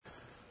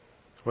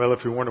Well,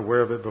 if you weren't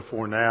aware of it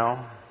before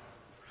now,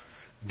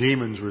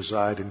 demons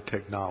reside in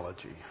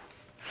technology.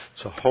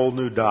 It's a whole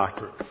new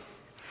doctrine.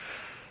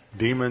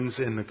 Demons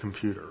in the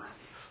computer.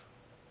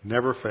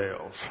 Never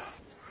fails.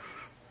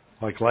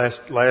 Like last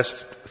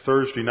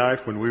Thursday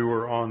night when we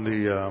were on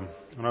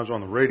when I was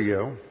on the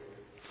radio,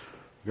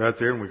 we got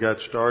there and we got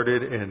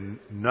started, and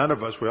none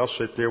of us, we all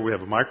sit there, we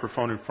have a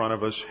microphone in front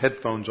of us,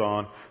 headphones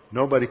on,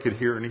 nobody could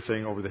hear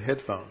anything over the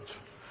headphones.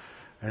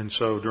 And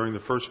so during the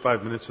first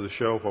 5 minutes of the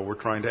show, while we're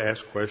trying to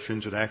ask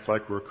questions and act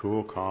like we're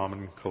cool, calm,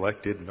 and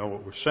collected and know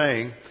what we're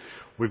saying,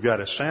 we've got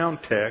a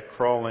sound tech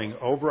crawling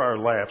over our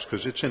laps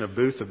because it's in a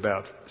booth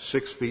about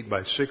 6 feet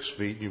by 6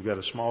 feet, and you've got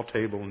a small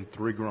table and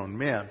 3 grown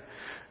men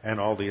and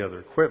all the other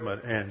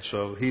equipment. And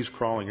so he's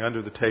crawling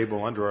under the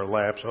table, under our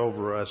laps,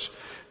 over us,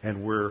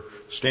 and we're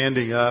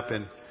standing up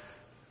and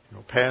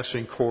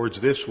passing cords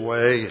this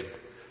way and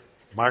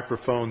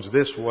microphones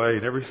this way,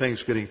 and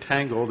everything's getting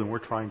tangled, and we're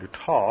trying to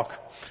talk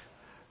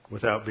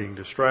without being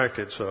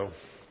distracted. So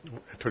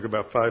it took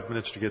about 5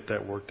 minutes to get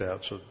that worked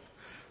out. So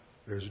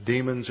there's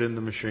demons in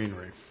the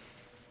machinery.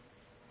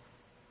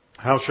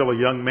 How shall a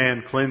young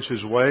man cleanse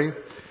his way?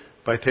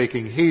 By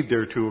taking heed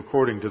thereto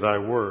according to thy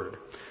word.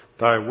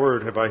 Thy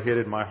word have I hid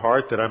in my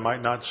heart that I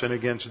might not sin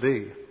against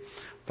thee.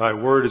 Thy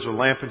word is a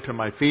lamp unto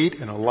my feet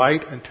and a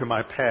light unto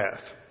my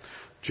path.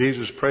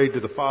 Jesus prayed to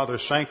the Father,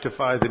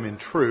 sanctify them in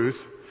truth.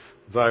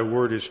 Thy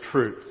word is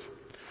truth.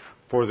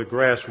 For the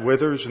grass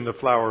withers and the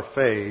flower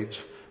fades,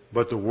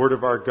 but the word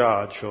of our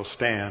God shall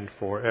stand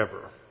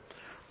forever.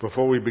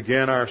 Before we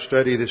begin our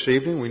study this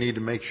evening, we need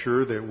to make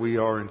sure that we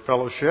are in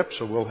fellowship,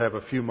 so we'll have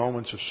a few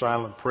moments of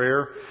silent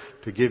prayer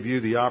to give you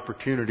the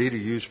opportunity to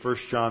use 1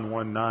 John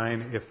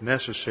 1:9 if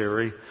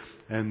necessary,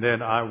 and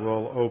then I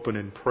will open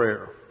in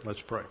prayer.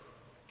 Let's pray.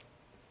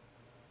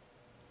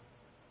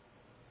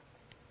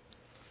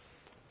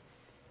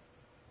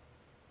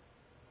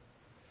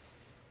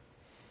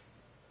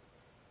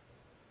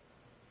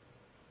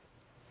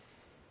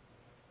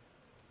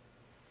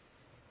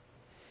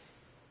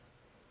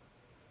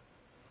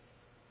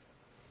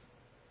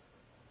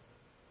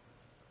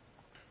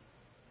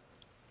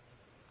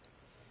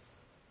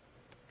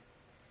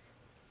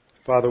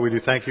 Father, we do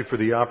thank you for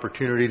the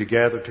opportunity to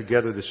gather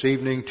together this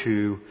evening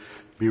to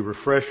be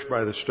refreshed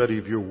by the study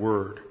of your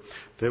word,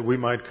 that we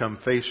might come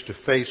face to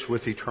face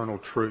with eternal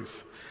truth,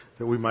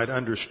 that we might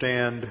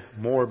understand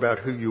more about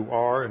who you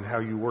are and how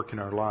you work in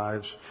our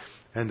lives,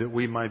 and that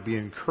we might be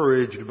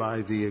encouraged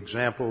by the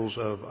examples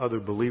of other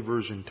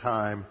believers in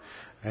time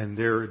and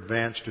their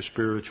advance to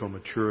spiritual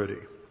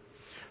maturity.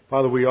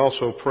 Father, we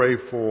also pray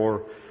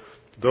for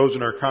those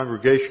in our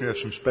congregation who have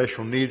some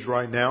special needs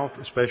right now,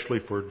 especially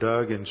for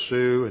Doug and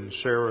Sue and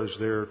Sarah as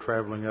they're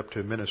traveling up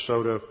to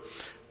Minnesota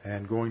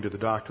and going to the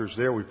doctors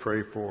there. We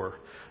pray for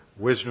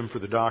wisdom for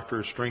the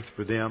doctors, strength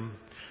for them,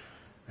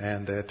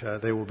 and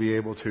that they will be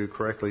able to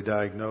correctly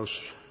diagnose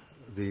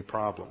the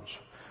problems.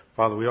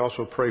 Father, we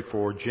also pray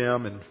for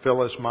Jim and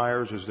Phyllis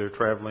Myers as they're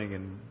traveling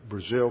in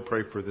Brazil.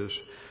 Pray for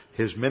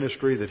his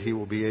ministry, that he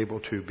will be able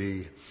to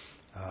be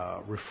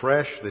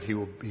refreshed, that he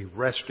will be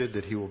rested,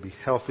 that he will be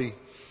healthy,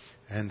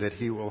 and that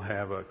he will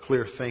have a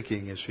clear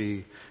thinking as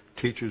he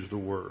teaches the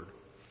Word.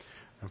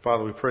 And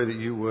Father, we pray that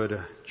you would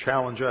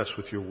challenge us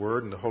with your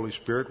Word, and the Holy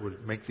Spirit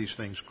would make these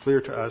things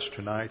clear to us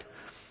tonight.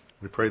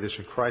 We pray this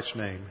in Christ's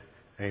name.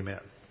 Amen.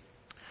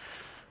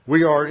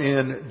 We are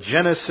in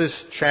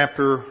Genesis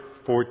chapter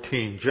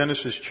 14.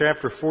 Genesis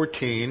chapter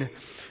 14.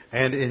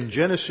 And in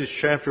Genesis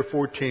chapter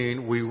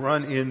 14, we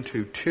run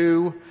into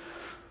two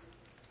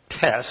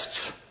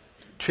tests,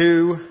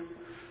 two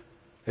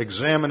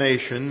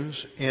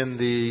examinations in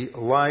the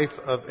life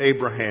of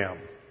Abraham.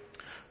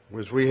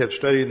 As we have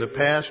studied in the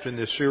past in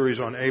this series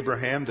on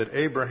Abraham, that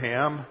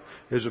Abraham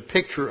is a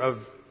picture of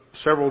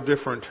several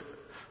different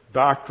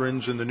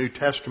doctrines in the New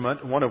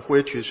Testament, one of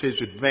which is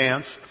his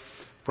advance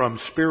from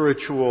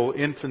spiritual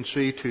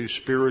infancy to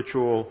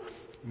spiritual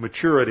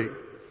maturity.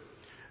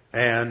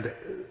 And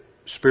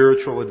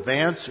spiritual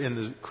advance in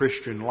the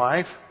Christian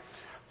life,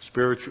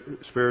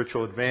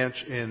 spiritual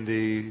advance in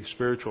the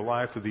spiritual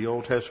life of the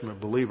Old Testament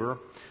believer,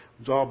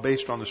 it's all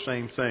based on the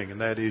same thing,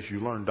 and that is you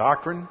learn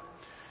doctrine,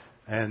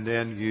 and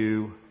then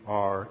you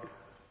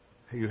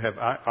have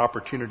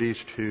opportunities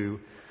to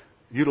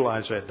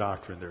utilize that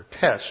doctrine. There are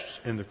tests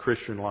in the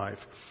Christian life,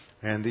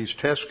 and these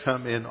tests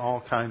come in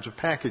all kinds of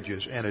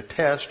packages, and a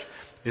test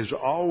is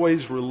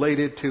always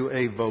related to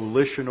a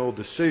volitional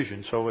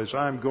decision. So as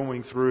I'm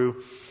going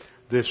through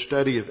this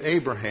study of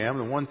Abraham,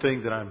 the one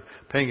thing that I'm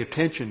paying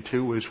attention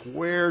to is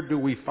where do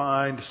we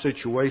find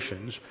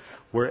situations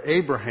where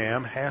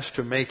Abraham has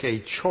to make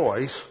a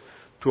choice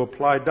to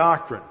apply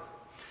doctrine.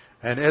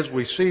 And as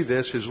we see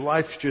this, his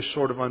life just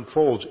sort of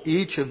unfolds.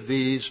 Each of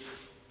these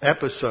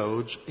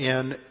episodes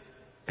in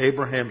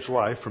Abraham's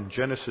life, from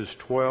Genesis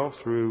 12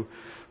 through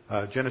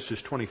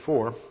Genesis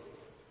 24,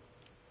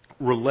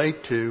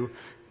 relate to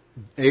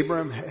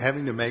Abraham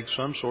having to make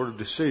some sort of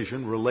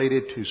decision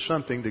related to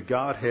something that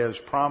God has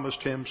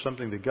promised him,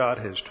 something that God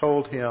has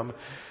told him,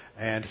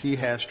 and he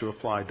has to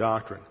apply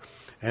doctrine.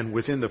 And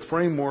within the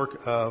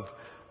framework of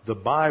the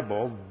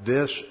Bible,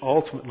 this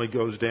ultimately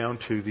goes down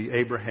to the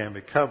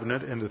Abrahamic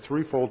covenant and the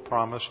threefold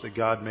promise that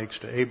God makes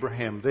to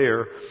Abraham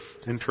there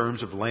in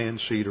terms of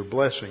land, seed, or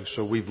blessing.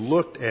 So we've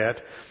looked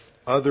at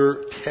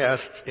other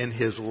tests in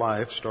his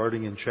life,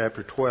 starting in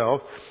chapter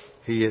 12.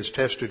 He is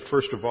tested,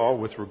 first of all,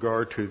 with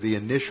regard to the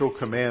initial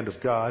command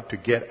of God to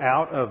get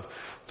out of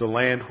the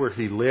land where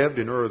he lived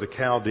in Ur of the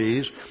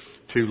Chaldees,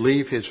 to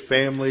leave his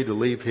family, to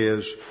leave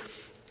his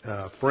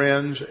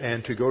friends,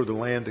 and to go to the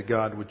land that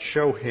God would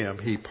show him.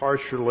 He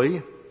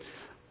partially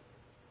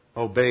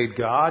obeyed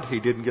God.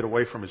 He didn't get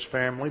away from his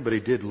family, but he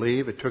did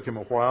leave. It took him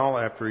a while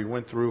after he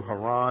went through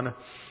Haran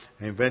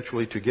and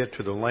eventually to get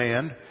to the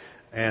land.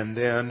 And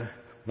then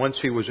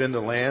once he was in the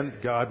land,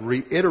 God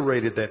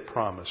reiterated that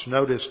promise.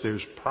 Notice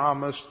there's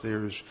promise,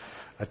 there's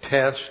a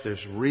test,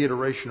 there's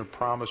reiteration of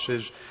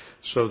promises.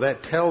 So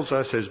that tells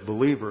us as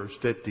believers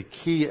that the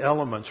key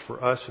elements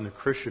for us in the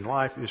Christian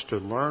life is to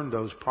learn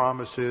those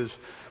promises,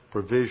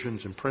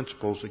 provisions, and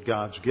principles that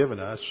God's given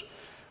us,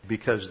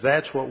 because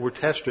that's what we're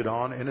tested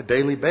on in a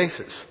daily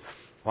basis.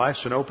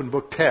 Life's an open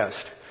book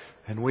test,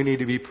 and we need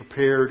to be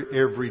prepared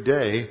every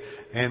day.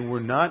 And we're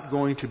not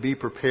going to be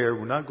prepared,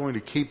 we're not going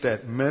to keep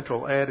that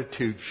mental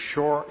attitude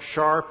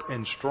sharp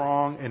and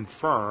strong and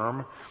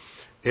firm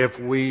if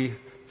we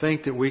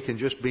think that we can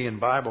just be in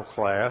Bible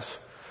class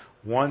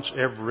once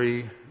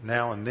every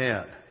now and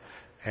then.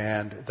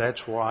 And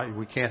that's why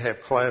we can't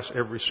have class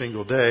every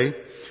single day,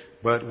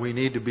 but we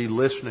need to be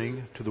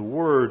listening to the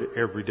Word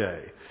every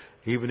day.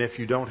 Even if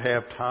you don't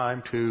have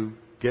time to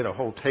get a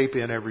whole tape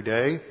in every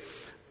day,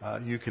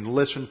 you can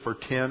listen for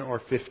 10 or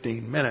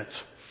 15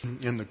 minutes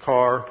in the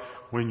car,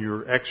 when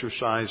you're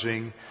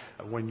exercising,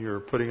 when you're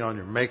putting on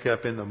your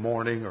makeup in the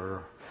morning,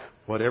 or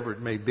whatever it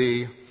may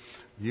be.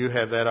 You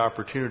have that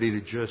opportunity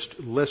to just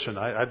listen.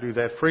 I do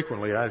that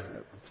frequently. I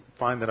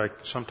find that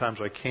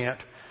sometimes I can't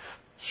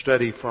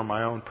study for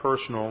my own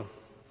personal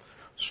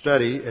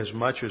study as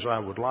much as I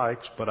would like,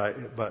 but I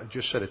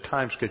just set a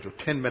time schedule,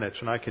 10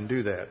 minutes, and I can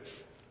do that.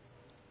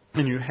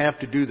 And you have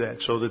to do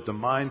that so that the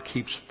mind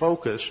keeps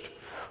focused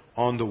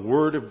on the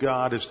Word of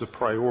God as the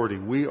priority.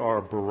 We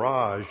are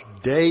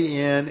barraged day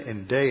in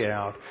and day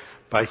out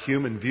by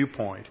human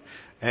viewpoint.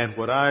 And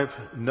what I've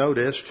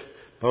noticed,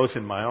 both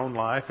in my own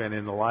life and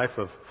in the life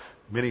of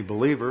many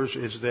believers,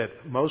 is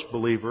that most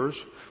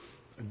believers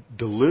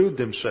delude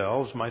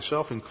themselves,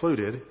 myself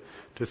included,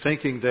 to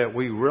thinking that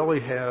we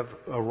really have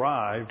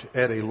arrived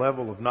at a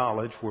level of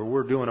knowledge where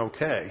we're doing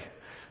okay.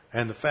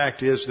 And the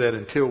fact is that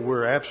until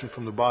we're absent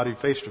from the body,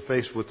 face to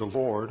face with the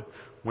Lord,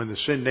 when the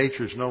sin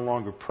nature is no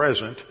longer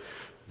present,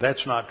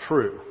 that's not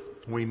true.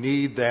 We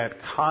need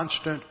that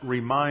constant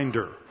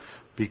reminder,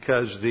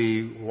 because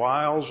the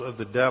wiles of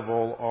the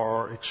devil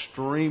are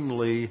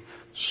extremely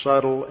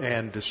subtle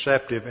and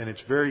deceptive, and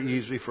it's very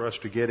easy for us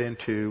to get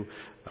into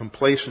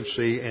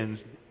complacency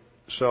and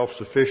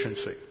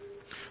self-sufficiency.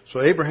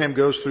 So Abraham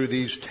goes through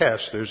these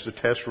tests. There's the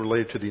test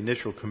related to the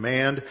initial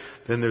command.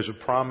 Then there's a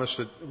promise,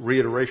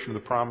 reiteration of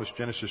the promise,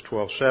 Genesis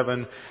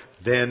 12:7.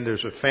 Then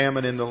there's a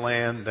famine in the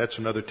land. That's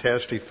another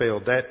test. He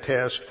failed that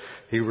test.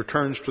 He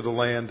returns to the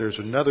land. There's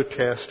another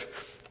test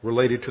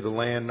related to the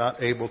land,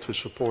 not able to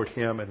support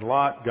him and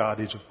Lot. God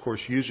is, of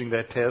course, using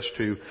that test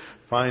to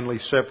finally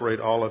separate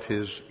all of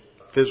his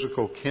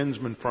physical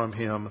kinsmen from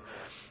him.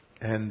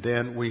 And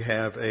then we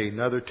have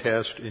another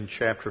test in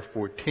chapter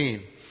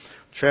 14.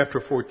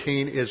 Chapter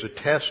 14 is a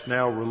test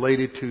now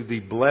related to the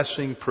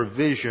blessing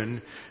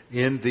provision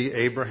in the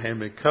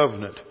Abrahamic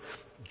covenant.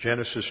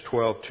 Genesis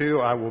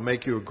 12:2, I will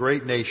make you a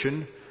great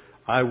nation.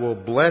 I will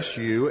bless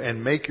you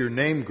and make your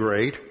name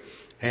great,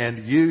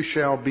 and you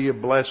shall be a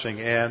blessing.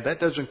 And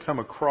that doesn't come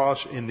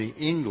across in the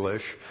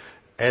English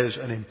as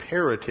an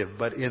imperative,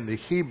 but in the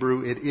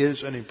Hebrew it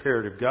is an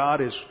imperative.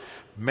 God is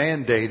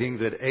mandating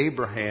that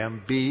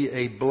Abraham be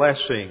a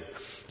blessing.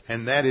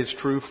 And that is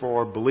true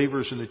for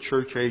believers in the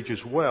church age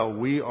as well.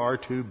 We are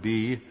to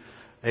be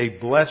a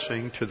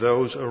blessing to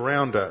those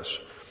around us.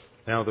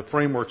 Now, the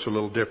framework's a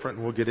little different,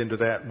 and we'll get into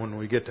that when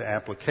we get to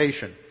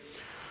application.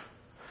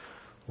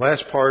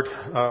 Last part,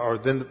 or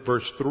then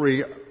verse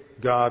 3,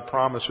 God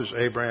promises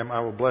Abraham,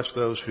 I will bless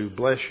those who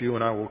bless you,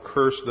 and I will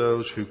curse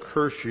those who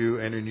curse you,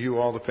 and in you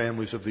all the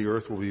families of the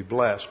earth will be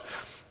blessed.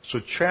 So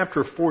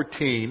chapter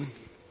 14,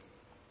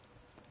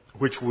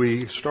 which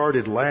we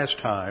started last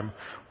time,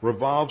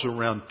 revolves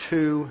around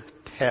two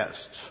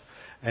tests.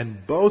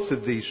 And both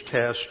of these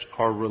tests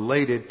are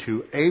related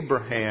to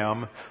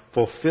Abraham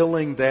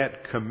fulfilling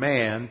that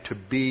command to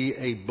be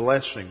a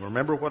blessing.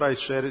 Remember what I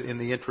said in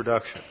the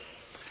introduction.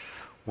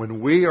 When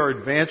we are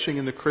advancing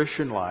in the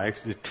Christian life,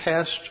 the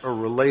tests are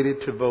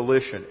related to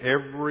volition.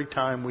 Every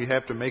time we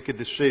have to make a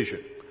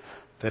decision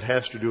that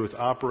has to do with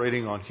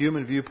operating on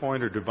human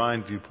viewpoint or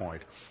divine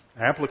viewpoint,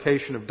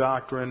 application of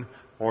doctrine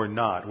or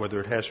not, whether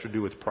it has to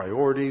do with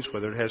priorities,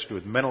 whether it has to do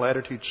with mental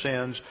attitude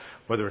sins,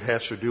 whether it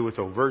has to do with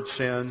overt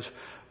sins,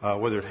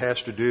 whether it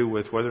has to do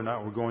with whether or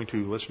not we're going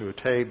to listen to a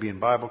tape, be in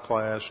Bible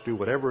class, do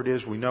whatever it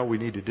is we know we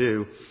need to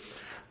do.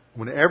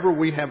 Whenever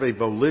we have a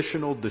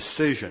volitional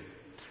decision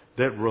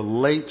that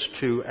relates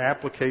to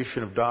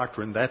application of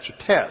doctrine, that's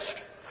a test.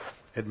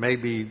 It may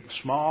be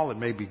small, it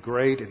may be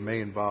great, it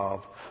may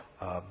involve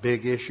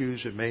big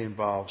issues, it may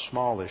involve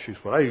small issues.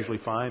 What I usually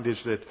find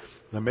is that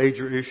the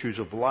major issues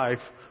of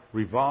life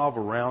revolve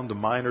around the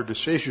minor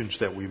decisions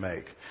that we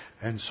make.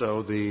 And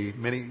so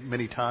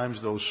many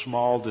times those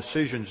small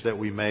decisions that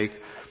we make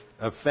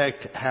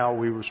affect how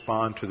we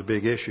respond to the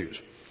big issues.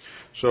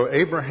 So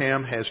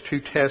Abraham has two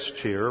tests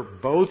here,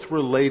 both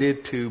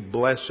related to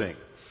blessing.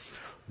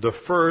 The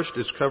first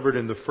is covered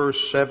in the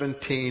first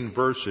 17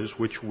 verses,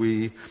 which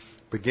we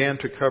began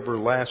to cover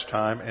last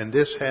time, and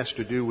this has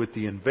to do with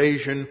the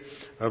invasion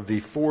of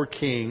the 4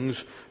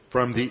 kings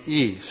from the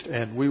east.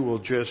 And we will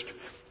just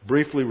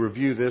briefly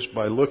review this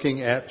by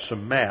looking at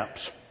some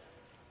maps.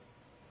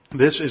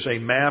 This is a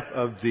map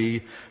of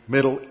the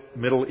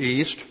Middle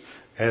East,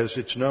 as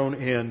it's known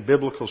in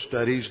biblical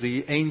studies,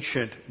 the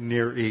ancient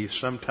Near East.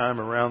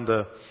 Sometime around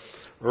the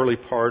early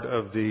part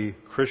of the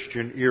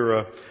Christian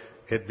era,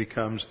 it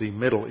becomes the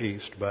Middle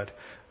East. But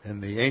in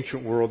the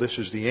ancient world, this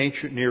is the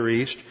ancient Near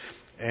East,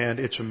 and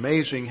it's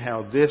amazing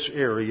how this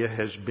area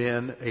has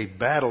been a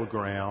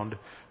battleground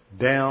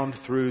down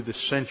through the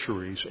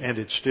centuries, and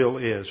it still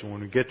is. And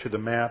when we get to the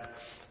map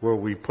where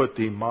we put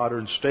the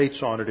modern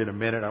states on it in a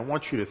minute, I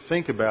want you to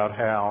think about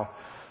how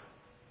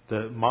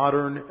the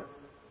modern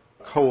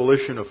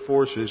coalition of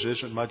forces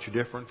isn't much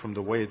different from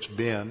the way it's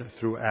been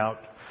throughout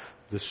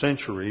the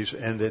centuries,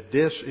 and that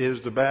this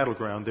is the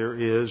battleground. There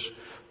is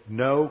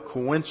no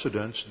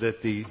coincidence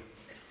that the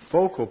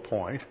focal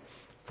point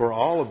for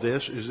all of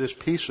this is this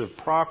piece of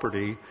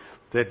property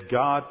that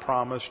God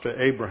promised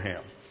to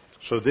Abraham.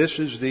 So this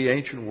is the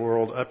ancient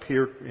world. Up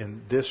here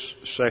in this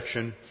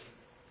section,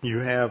 you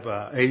have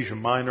Asia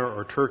Minor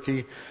or Turkey.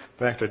 In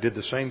fact, I did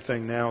the same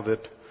thing now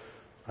that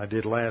I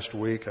did last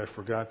week. I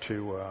forgot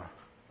to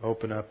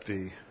open up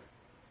the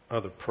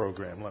other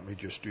program. Let me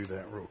just do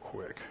that real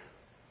quick.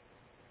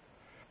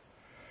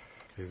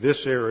 Okay,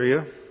 this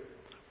area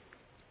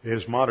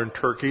is modern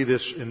Turkey.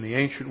 This, in the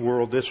ancient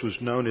world, this was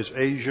known as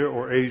Asia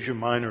or Asia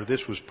Minor.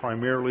 This was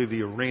primarily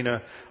the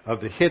arena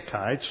of the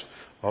Hittites.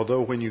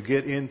 Although when you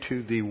get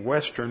into the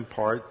western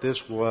part,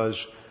 this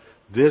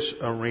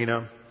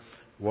arena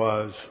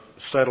was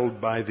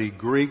settled by the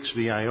Greeks,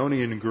 the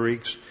Ionian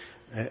Greeks,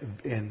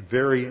 in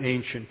very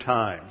ancient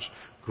times.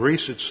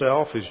 Greece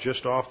itself is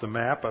just off the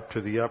map up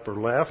to the upper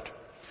left.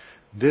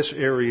 This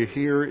area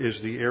here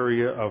is the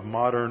area of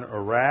modern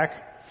Iraq.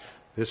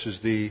 This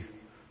is the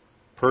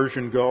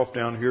Persian Gulf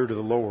down here to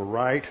the lower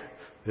right.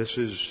 This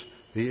is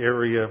the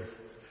area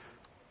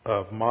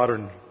of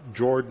modern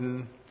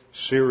Jordan,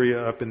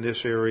 Syria up in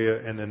this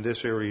area, and then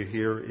this area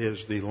here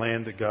is the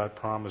land that God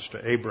promised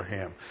to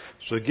Abraham.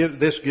 So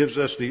this gives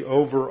us the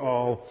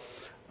overall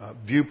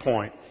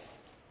viewpoint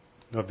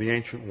of the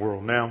ancient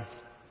world. Now,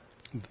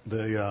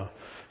 the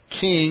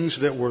kings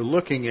that we're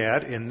looking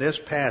at in this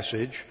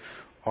passage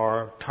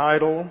are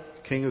Tidal,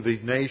 king of the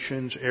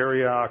nations,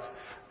 Arioch,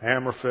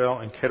 Amraphel,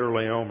 and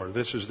Chedorlaomer.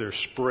 This is their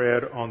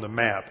spread on the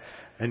map.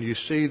 And you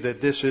see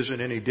that this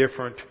isn't any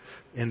different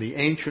in the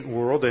ancient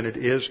world than it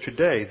is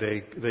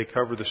today. They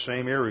cover the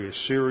same areas: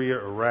 Syria,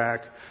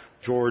 Iraq,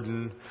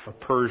 Jordan,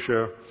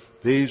 Persia.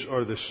 These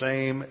are the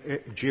same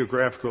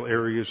geographical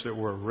areas that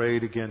were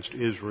arrayed against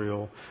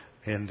Israel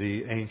in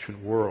the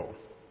ancient world.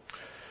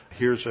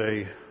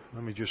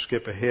 Let me just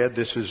skip ahead.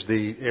 This is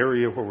the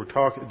area where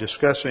we're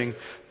discussing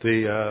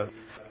the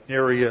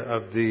area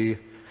of the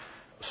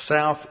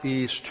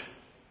southeast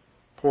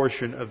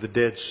portion of the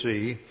Dead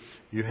Sea.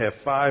 You have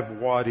 5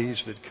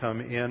 wadis that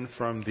come in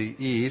from the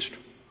east,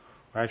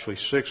 actually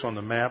 6 on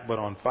the map, but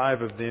on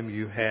 5 of them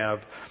you have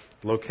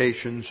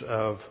locations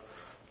of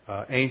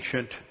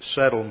ancient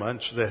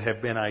settlements that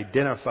have been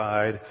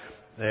identified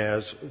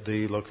as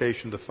the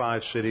location of the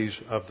 5 cities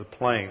of the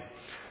plain.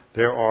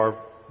 There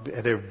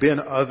have been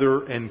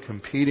other and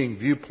competing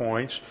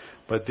viewpoints,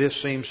 but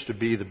this seems to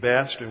be the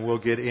best, and we'll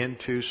get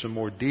into some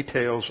more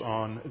details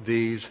on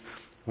these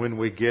when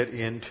we get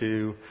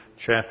into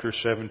chapter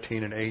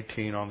 17 and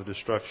 18 on the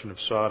destruction of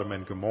Sodom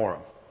and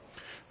Gomorrah.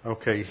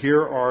 Okay,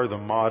 here are the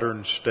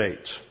modern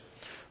states.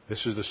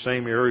 This is the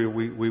same area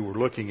we were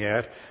looking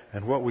at,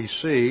 and what we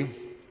see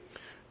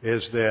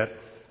is that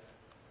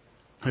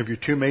you have your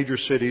 2 major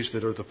cities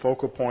that are the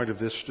focal point of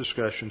this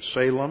discussion: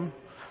 Salem,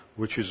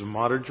 which is a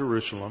modern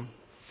Jerusalem.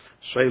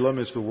 Salem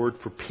is the word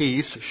for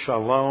peace.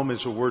 Shalom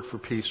is a word for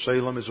peace.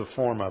 Salem is a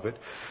form of it.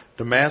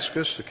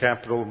 Damascus, the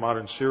capital of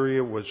modern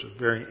Syria, was a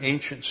very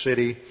ancient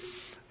city,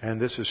 and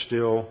this is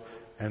still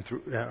and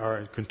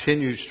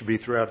continues to be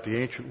throughout the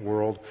ancient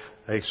world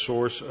a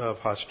source of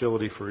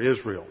hostility for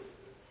Israel.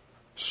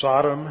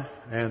 Sodom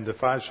and the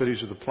 5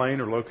 cities of the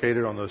plain are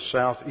located on the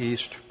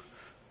southeast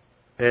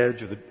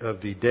edge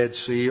of the Dead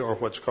Sea, or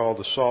what's called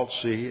the Salt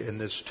Sea in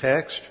this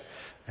text.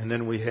 And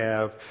then we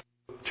have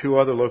 2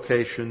 other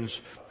locations,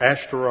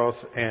 Ashtaroth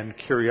and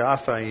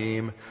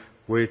Kiriathaim,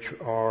 which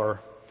are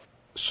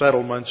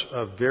settlements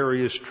of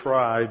various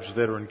tribes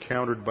that are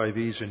encountered by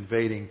these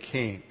invading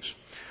kings.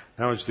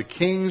 Now, as the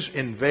kings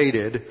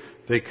invaded,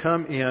 they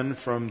come in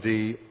from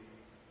the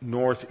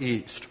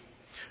northeast.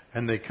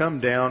 And they come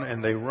down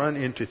and they run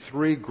into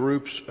 3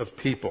 groups of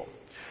people.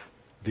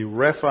 the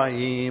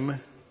Rephaim,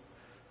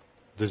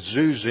 the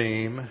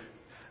Zuzim,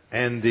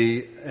 and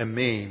the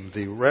Emim.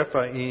 The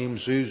Rephaim,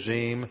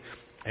 Zuzim,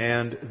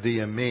 and the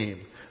Emim.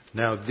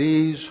 Now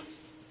these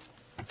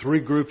three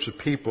groups of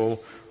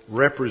people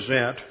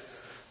represent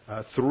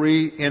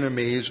three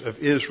enemies of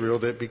Israel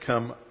that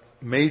become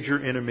major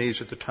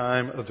enemies at the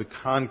time of the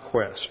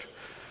conquest.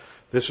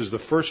 This is the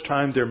first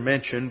time they're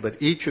mentioned,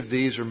 but each of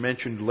these are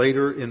mentioned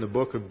later in the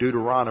book of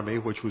Deuteronomy,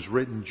 which was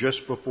written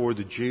just before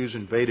the Jews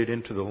invaded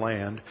into the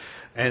land.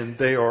 And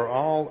they are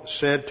all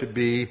said to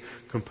be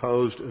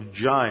composed of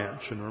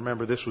giants. And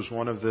remember, this was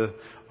one of the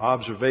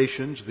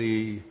observations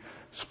the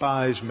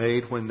spies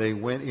made when they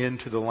went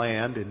into the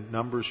land in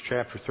Numbers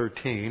chapter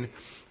 13.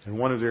 And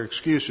one of their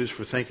excuses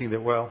for thinking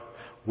that, well,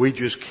 we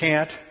just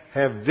can't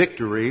have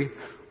victory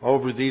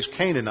over these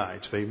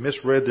Canaanites. They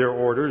misread their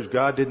orders.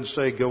 God didn't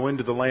say go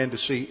into the land to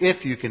see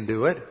if you can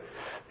do it.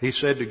 He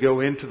said to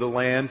go into the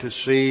land to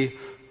see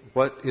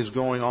what is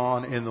going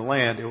on in the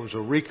land. It was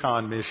a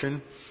recon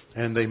mission,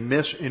 and they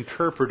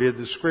misinterpreted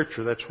the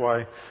Scripture. That's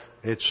why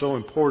it's so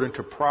important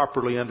to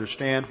properly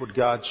understand what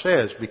God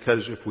says,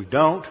 because if we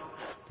don't,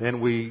 then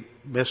we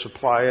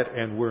misapply it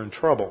and we're in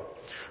trouble.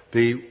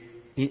 The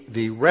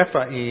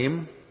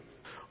Rephaim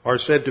are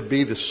said to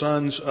be the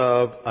sons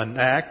of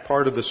Anak,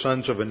 part of the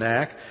sons of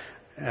Anak,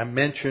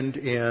 mentioned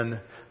in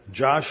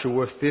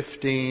Joshua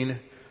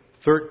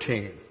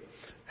 15:13.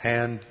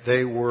 And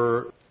they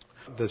were,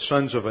 the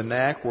sons of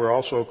Anak were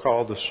also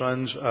called the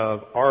sons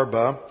of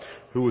Arba,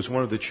 who was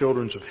one of the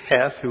children of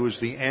Heth, who was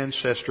the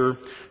ancestor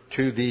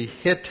to the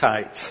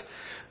Hittites.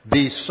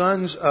 The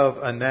sons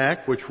of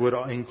Anak, which would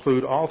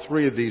include all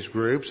three of these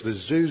groups, the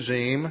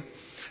Zuzim,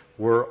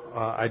 were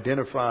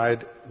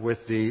identified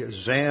with the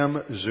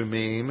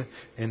Zamzummim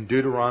in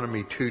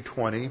Deuteronomy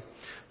 2:20,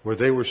 where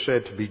they were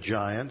said to be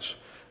giants.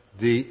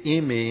 The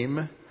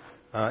Emim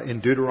in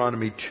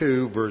Deuteronomy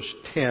 2, verse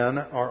 10,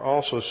 are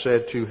also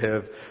said to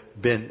have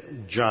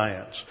been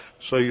giants.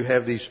 So you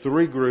have these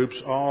three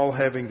groups all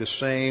having the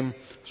same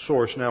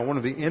source. Now, one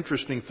of the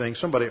interesting things,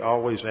 somebody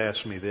always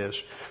asks me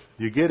this,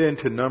 you get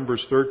into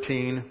Numbers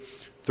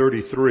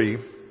 13:33,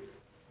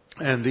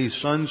 and these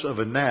sons of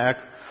Anak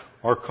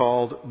are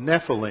called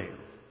Nephilim.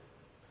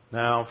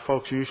 Now,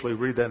 folks usually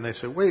read that and they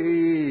say,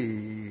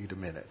 wait a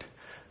minute.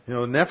 You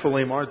know,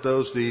 Nephilim, aren't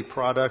those the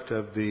product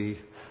of the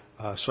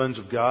sons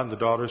of God and the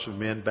daughters of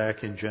men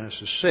back in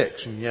Genesis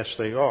 6? And yes,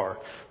 they are.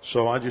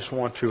 So I just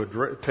want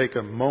to take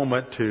a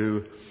moment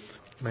to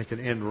make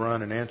an end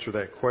run and answer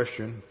that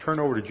question.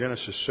 Turn over to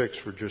Genesis 6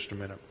 for just a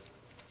minute.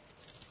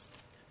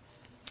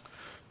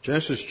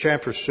 Genesis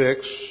chapter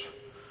 6,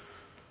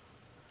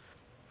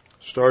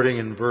 starting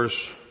in verse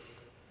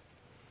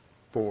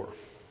 4.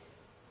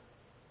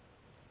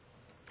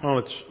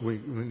 We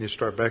need to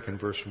start back in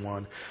verse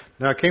 1.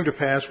 Now it came to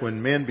pass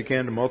when men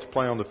began to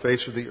multiply on the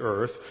face of the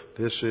earth,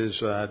 this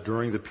is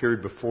during the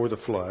period before the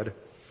flood,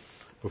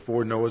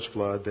 before Noah's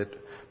flood, that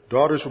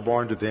daughters were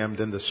born to them.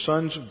 Then the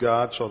sons of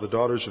God saw the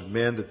daughters of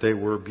men that they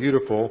were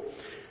beautiful,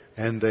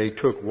 and they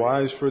took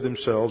wives for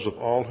themselves of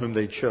all whom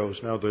they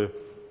chose. Now the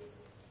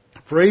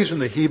phrase in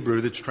the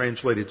Hebrew that's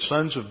translated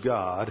sons of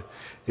God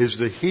is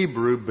the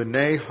Hebrew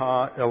B'nai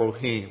Ha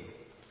Elohim.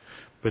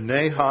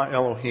 B'nai Ha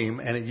Elohim,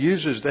 and it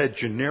uses that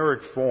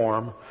generic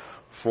form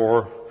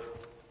for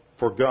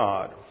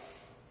God.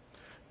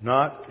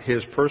 Not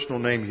his personal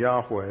name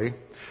Yahweh,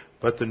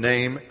 but the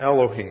name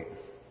Elohim.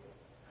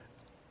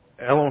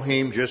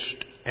 Elohim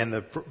and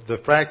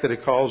the fact that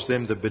it calls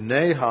them the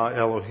B'nai Ha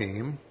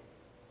Elohim,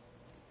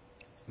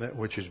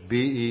 which is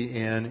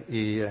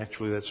B-E-N-E,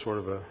 actually that's sort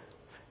of a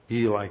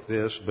E like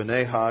this,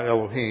 B'nai Ha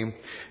Elohim,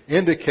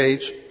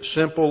 indicates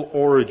simple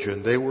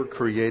origin. They were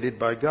created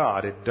by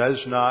God. It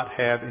does not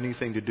have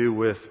anything to do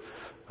with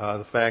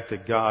the fact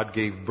that God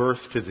gave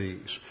birth to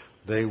these.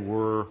 They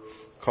were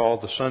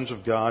called the sons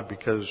of God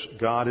because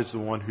God is the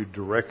one who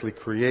directly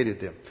created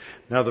them.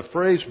 Now the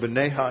phrase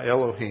B'nai Ha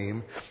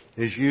Elohim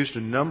is used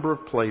a number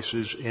of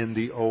places in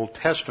the Old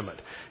Testament.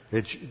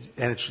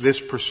 It's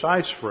this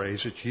precise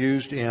phrase. It's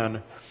used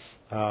in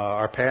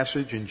our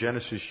passage in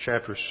Genesis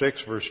chapter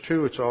 6, verse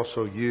 2. It's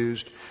also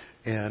used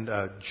in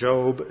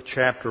Job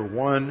chapter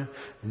 1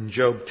 and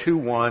Job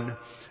 2:1.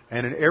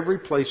 And in every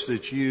place that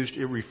it's used,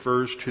 it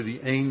refers to the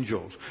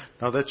angels.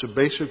 Now that's a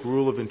basic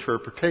rule of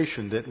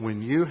interpretation, that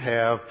when you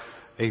have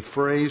a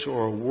phrase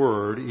or a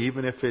word,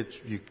 even if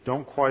you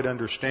don't quite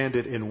understand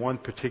it in one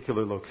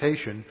particular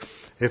location,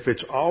 if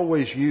it's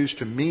always used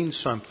to mean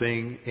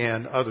something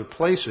in other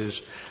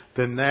places,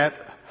 then that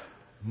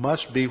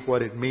must be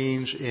what it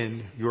means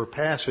in your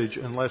passage,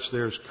 unless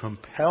there's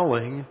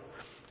compelling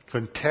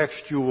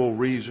contextual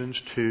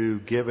reasons to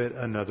give it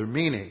another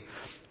meaning.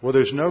 Well,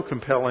 there's no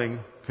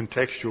compelling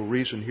contextual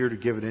reason here to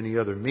give it any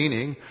other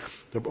meaning.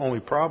 The only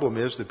problem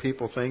is that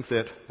people think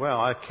that, well,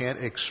 I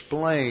can't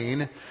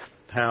explain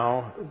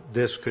how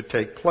this could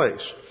take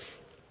place.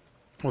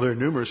 Well, there are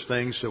numerous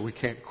things that we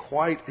can't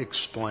quite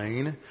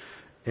explain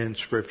in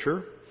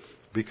Scripture,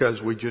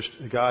 because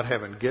God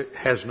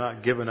has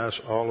not given us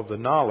all of the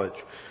knowledge.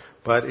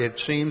 But it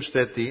seems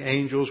that the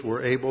angels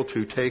were able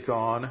to take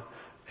on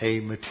a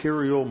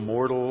material,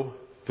 mortal,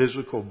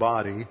 physical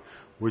body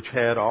which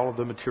had all of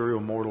the material,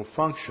 mortal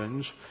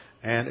functions,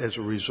 and as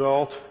a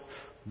result,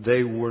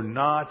 they were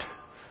not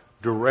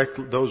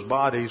those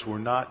bodies were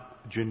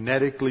not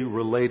genetically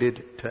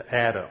related to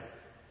Adam.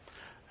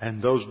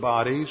 And those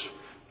bodies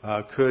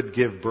could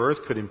give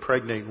birth, could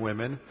impregnate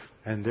women,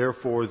 and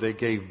therefore they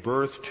gave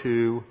birth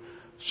to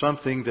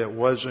something that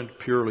wasn't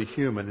purely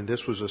human. And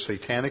this was a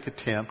satanic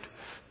attempt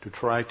to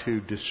try to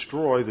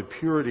destroy the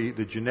purity,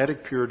 the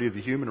genetic purity of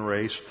the human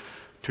race,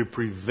 to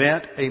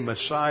prevent a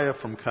Messiah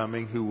from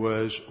coming who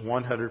was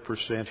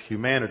 100%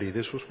 humanity.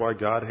 This was why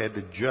God had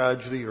to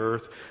judge the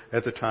earth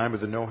at the time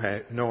of the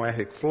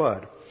Noahic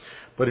flood.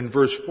 But in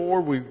verse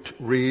 4 we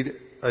read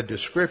a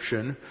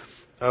description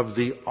of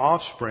the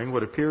offspring,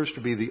 what appears to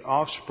be the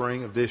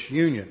offspring of this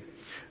union.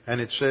 And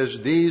it says,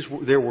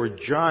 there were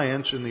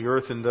giants in the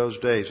earth in those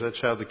days. That's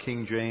how the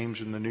King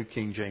James and the New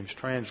King James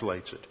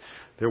translates it.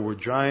 There were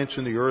giants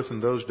in the earth in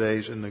those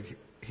days, and the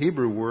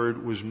Hebrew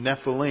word was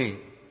Nephilim.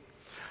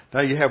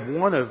 Now you have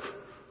a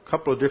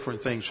couple of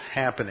different things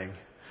happening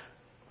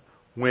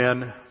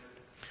when,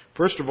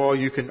 first of all,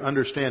 you can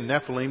understand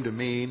Nephilim to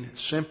mean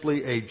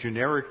simply a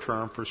generic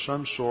term for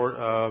some sort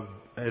of,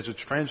 as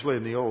it's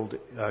translated in the old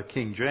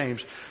King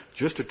James,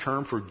 just a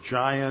term for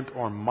giant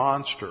or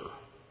monster.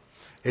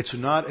 It's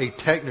not a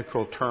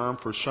technical term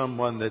for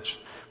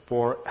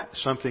for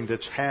something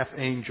that's half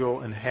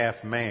angel and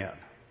half man.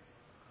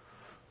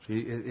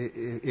 See,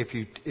 if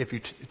you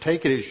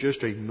take it as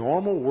just a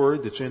normal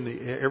word that's in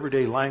the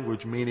everyday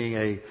language,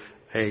 meaning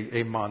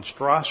a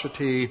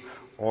monstrosity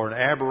or an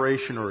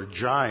aberration or a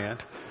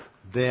giant,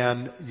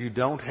 then you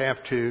don't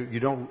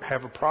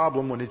have a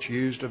problem when it's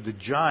used of the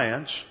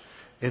giants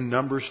in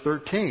Numbers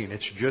 13.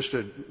 It's just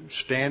a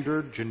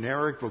standard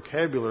generic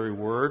vocabulary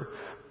word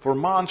for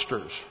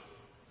monsters.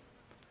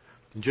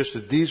 And just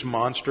that these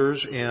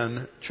monsters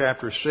in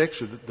chapter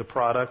 6 are the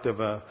product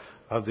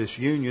of this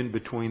union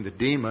between the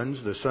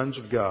demons, the sons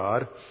of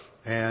God,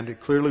 and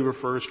it clearly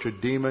refers to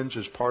demons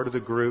as part of the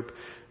group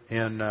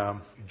in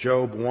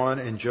Job 1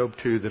 and Job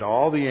 2, that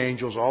all the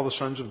angels, all the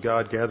sons of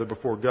God gather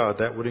before God.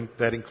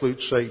 That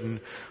includes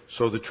Satan.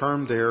 So the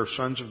term there,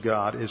 sons of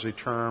God, is a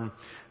term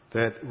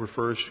that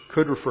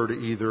could refer to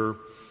either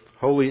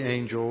holy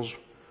angels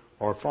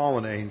or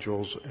fallen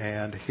angels,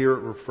 and here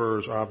it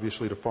refers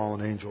obviously to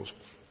fallen angels.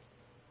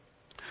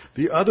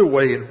 The other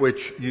way in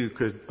which you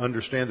could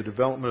understand the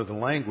development of the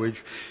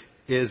language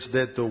is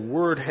that the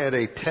word had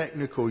a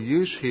technical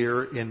use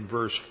here in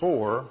verse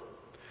 4,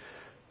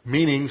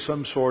 meaning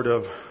some sort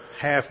of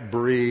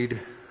half-breed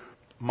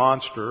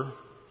monster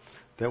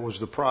that was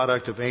the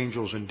product of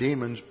angels and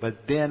demons.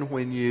 But then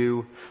when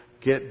you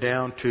get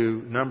down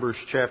to Numbers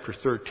chapter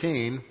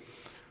 13,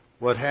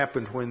 what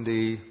happened when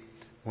the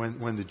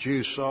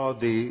Jews saw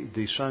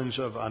the sons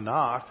of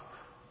Anak,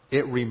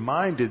 it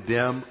reminded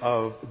them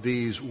of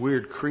these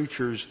weird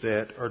creatures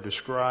that are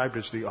described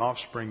as the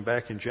offspring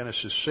back in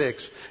Genesis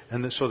 6,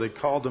 and so they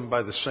called them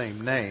by the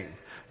same name.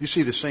 You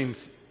see the same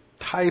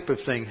type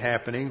of thing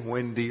happening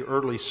when the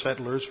early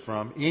settlers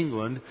from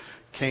England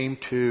came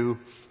to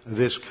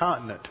this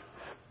continent.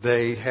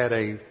 They had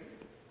a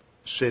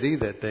city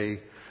that they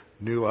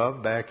knew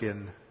of back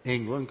in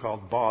England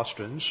called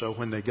Boston, so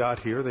when they got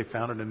here they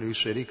founded a new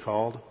city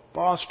called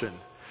Boston.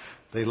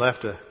 They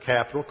left a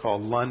capital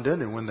called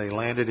London, and when they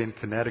landed in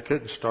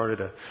Connecticut and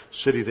started a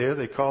city there,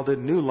 they called it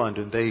New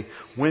London. They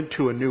went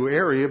to a new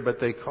area,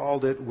 but they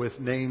called it with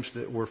names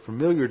that were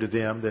familiar to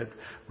them, that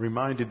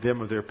reminded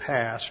them of their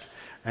past.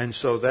 And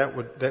so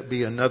that'd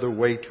be another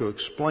way to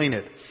explain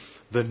it.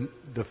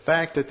 The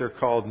fact that they're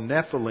called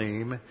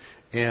Nephilim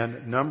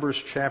in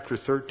Numbers chapter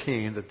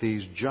 13, that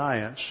these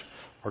giants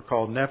are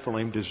called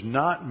Nephilim, does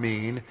not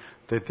mean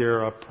that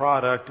they're a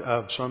product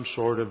of some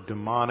sort of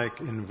demonic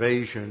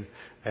invasion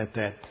at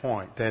that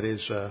point. That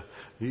is,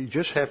 you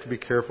just have to be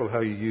careful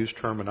how you use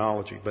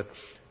terminology. But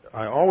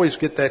I always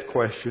get that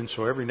question,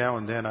 so every now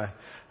and then I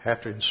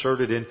have to insert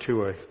it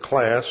into a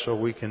class so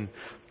we can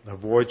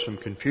avoid some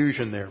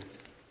confusion there.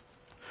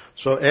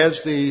 So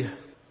as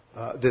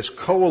this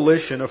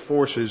coalition of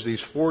forces,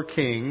 these four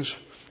kings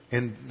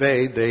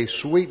invade, they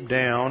sweep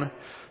down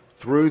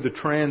through the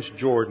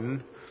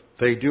Transjordan.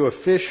 They do a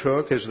fish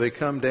hook as they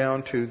come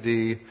down to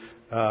the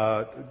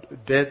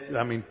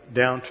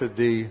down to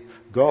the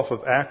Gulf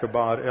of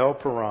Aqaba, El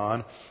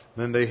Paran.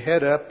 Then they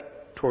head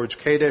up towards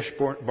Kadesh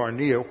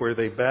Barnea, where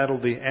they battle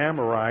the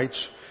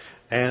Amorites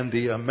and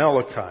the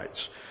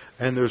Amalekites.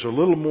 And there's a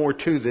little more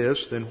to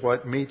this than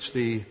what meets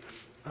the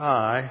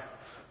eye.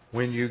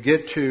 When you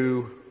get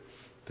to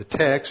the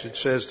text, it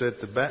says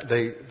that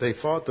they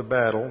fought the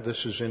battle.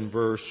 This is in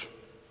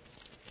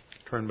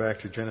turn back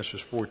to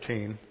Genesis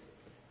 14.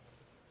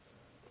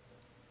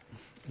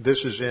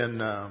 This is in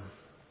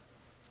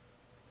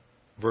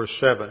verse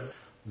 7.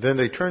 Then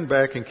they turned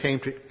back and came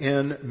to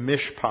En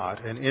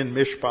Mishpat. And En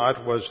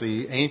Mishpat was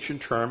the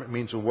ancient term. It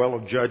means a well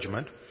of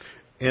judgment.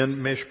 En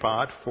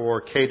Mishpat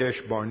for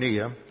Kadesh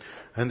Barnea.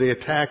 And they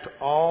attacked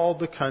all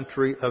the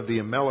country of the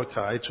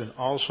Amalekites and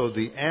also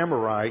the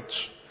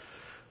Amorites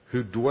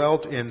who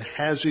dwelt in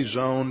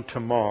Hazezon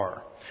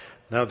Tamar.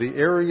 Now the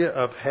area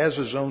of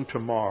Hazazon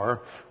Tamar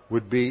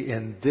would be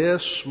in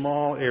this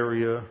small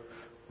area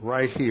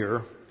right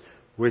here,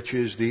 which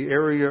is the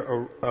area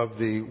of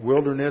the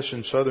wilderness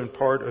in southern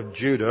part of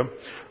Judah,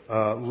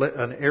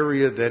 an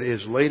area that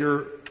is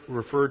later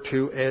referred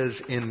to as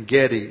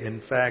En-Gedi.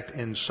 In fact,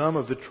 in some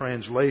of the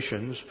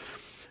translations,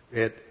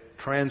 it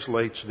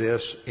translates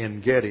this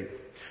En-Gedi.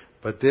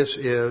 But this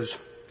is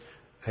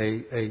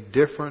a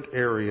different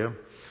area,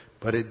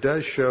 but it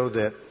does show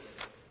that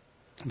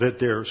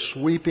they're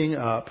sweeping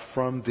up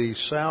from the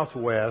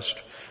southwest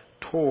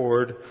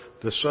toward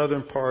the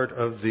southern part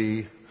of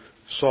the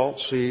Salt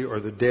Sea or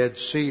the Dead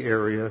Sea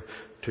area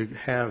to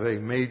have a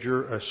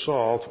major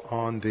assault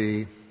on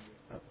the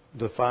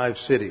 5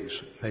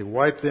 cities. They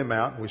wipe them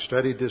out. We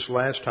studied this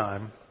last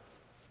time.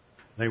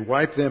 They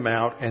wipe them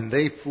out and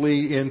they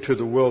flee into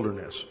the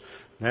wilderness.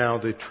 Now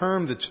the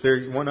term that's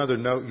there, one other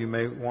note you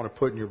may want to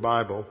put in your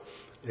Bible,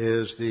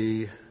 is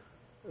the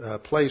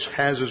place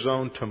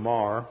Hazazon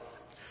Tamar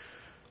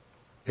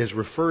is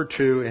referred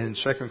to in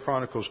 2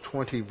 Chronicles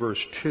 20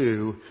 verse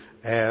 2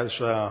 as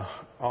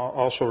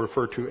also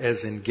referred to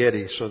as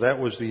En-Gedi. So that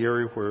was the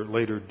area where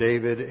later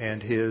David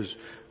and his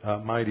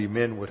mighty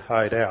men would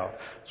hide out.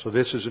 So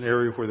this is an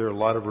area where there are a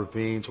lot of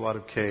ravines, a lot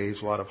of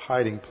caves, a lot of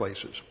hiding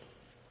places.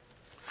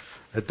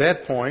 At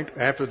that point,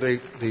 after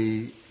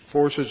the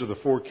forces of the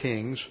 4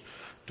 kings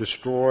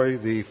destroy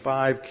the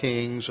 5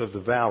 kings of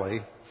the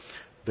valley,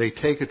 they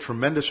take a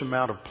tremendous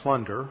amount of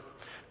plunder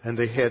and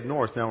they head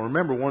north. Now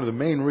remember, one of the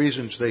main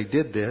reasons they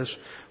did this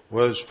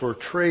was for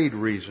trade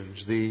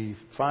reasons. The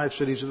 5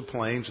 cities of the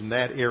plains, in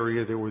that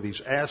area there were these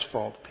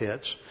asphalt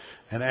pits,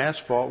 and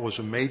asphalt was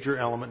a major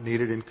element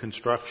needed in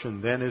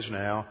construction then as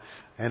now,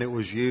 and it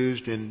was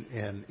used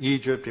in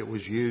Egypt, it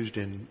was used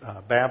in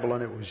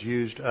Babylon, it was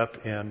used up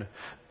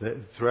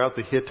throughout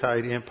the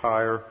Hittite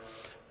Empire,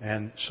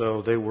 and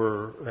so they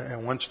were,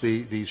 and once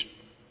these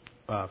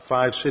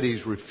 5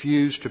 cities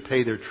refused to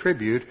pay their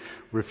tribute,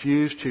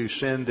 refused to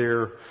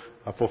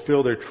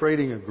fulfill their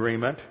trading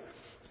agreement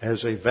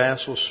as a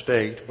vassal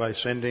state by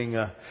sending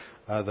the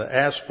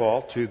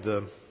asphalt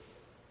to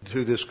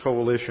this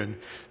coalition,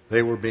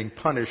 they were being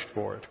punished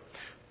for it.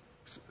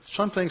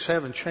 Some things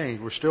haven't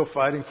changed. We're still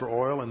fighting for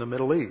oil in the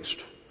Middle East.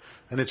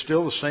 And it's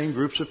still the same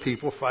groups of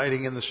people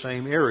fighting in the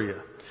same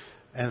area.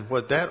 And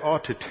what that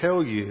ought to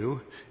tell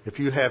you, if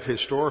you have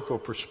historical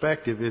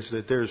perspective, is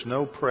that there's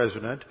no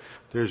president,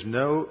 there's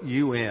no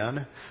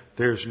UN,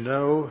 there's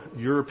no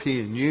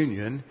European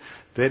Union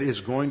that is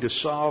going to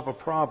solve a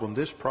problem.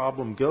 This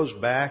problem goes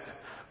back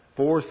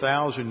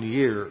 4,000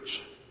 years.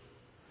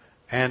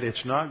 And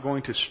it's not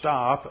going to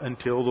stop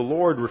until the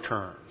Lord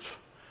returns.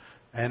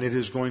 And it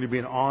is going to be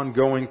an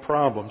ongoing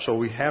problem. So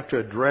we have to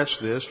address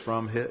this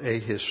from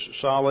a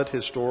solid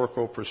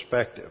historical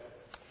perspective.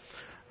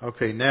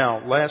 Okay,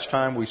 now, last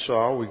time we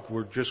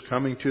were just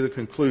coming to the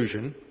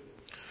conclusion.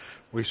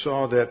 We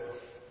saw that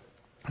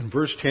in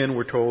verse 10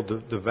 we're told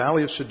the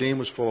valley of Siddim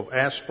was full of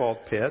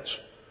asphalt pits,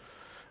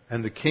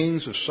 and the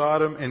kings of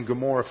Sodom and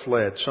Gomorrah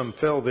fled. Some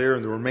fell there,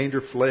 and the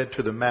remainder fled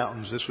to the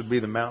mountains. This would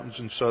be the mountains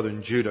in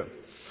southern Judah.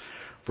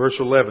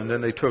 Verse 11,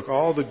 then they took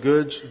all the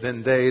goods,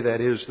 that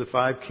is the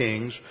 5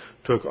 kings,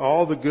 took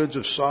all the goods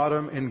of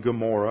Sodom and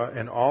Gomorrah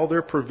and all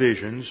their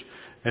provisions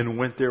and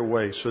went their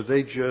way. So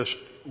they just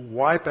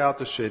wipe out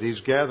the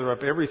cities, gather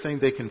up everything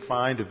they can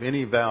find of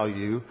any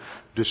value,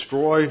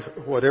 destroy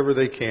whatever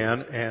they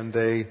can, and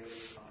they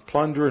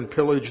plunder and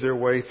pillage their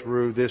way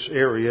through this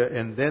area,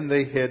 and then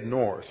they head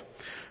north.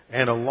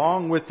 And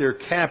along with their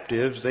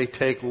captives, they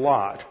take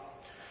Lot.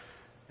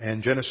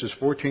 And Genesis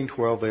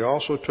 14:12, they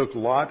also took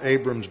Lot,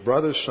 Abram's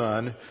brother's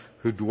son,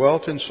 who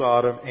dwelt in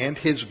Sodom, and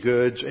his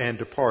goods, and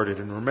departed.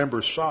 And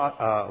remember,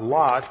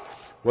 Lot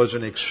was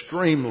an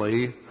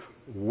extremely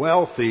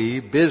wealthy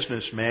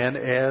businessman,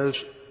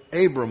 as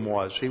Abram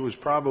was. He was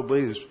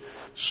probably the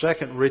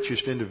second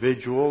richest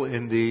individual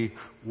in the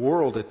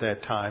world at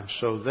that time.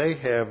 So they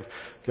have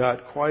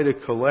got quite a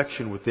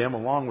collection with them,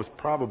 along with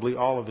probably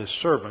all of his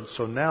servants.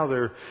 So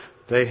now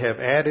they have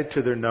added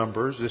to their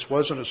numbers. This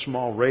wasn't a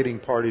small raiding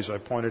party, as I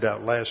pointed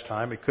out last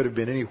time. It could have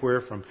been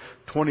anywhere from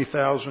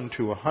 20,000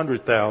 to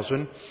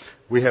 100,000.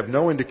 We have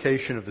no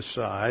indication of the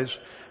size.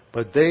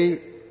 But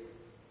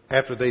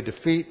after they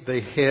defeat,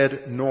 they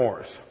head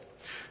north.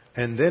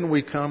 And then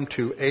we come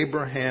to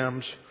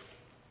Abram's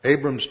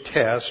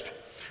test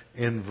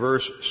in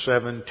verse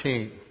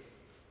 17.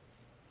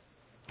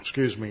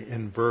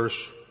 In verse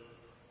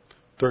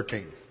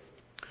 13.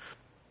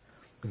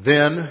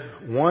 Then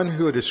one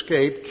who had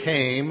escaped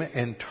came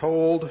and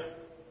told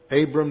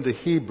Abram the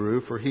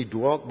Hebrew, for he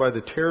dwelt by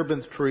the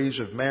terebinth trees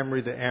of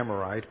Mamre the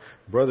Amorite,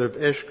 brother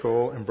of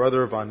Eshcol and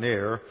brother of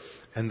Aner,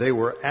 and they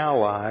were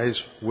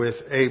allies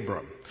with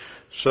Abram.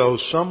 So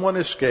someone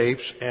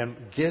escapes and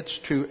gets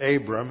to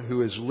Abram,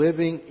 who is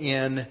living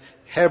in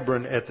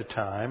Hebron at the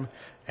time,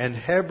 and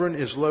Hebron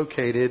is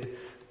located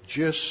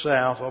just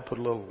south, I'll put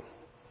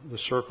the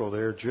circle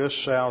there,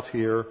 just south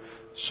here,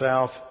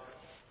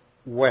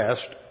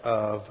 southwest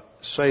of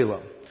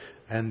Salem.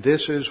 And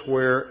this is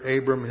where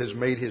Abram has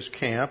made his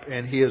camp,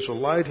 and he has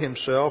allied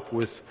himself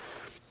with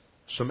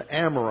some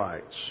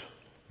Amorites,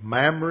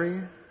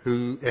 Mamre,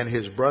 who and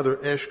his brother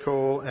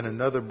Eshcol, and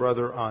another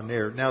brother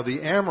Aner. Now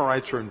the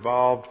Amorites are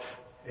involved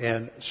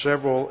in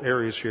several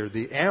areas here.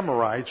 The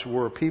Amorites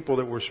were people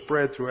that were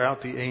spread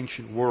throughout the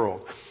ancient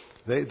world.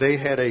 They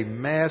had a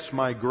mass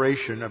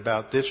migration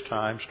about this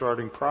time,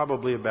 starting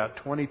probably about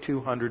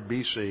 2200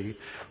 BC.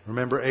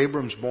 Remember,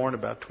 Abram's born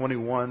about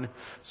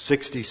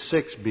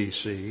 2166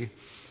 BC,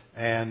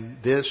 and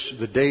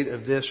the date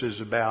of this is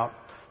about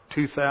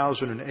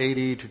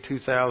 2080 to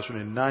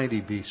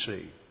 2090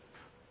 BC.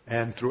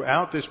 And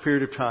throughout this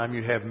period of time,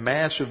 you have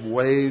massive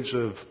waves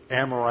of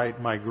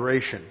Amorite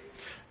migration.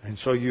 And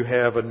so you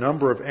have a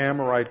number of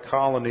Amorite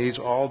colonies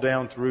all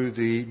down through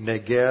the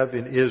Negev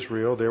in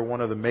Israel. They're one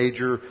of the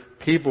major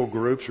people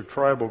groups or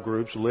tribal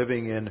groups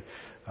living in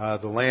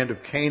the land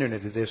of Canaan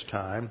at this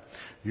time.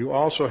 You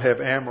also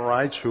have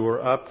Amorites who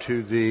are up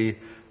to the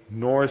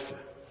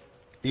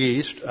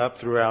northeast, up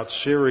throughout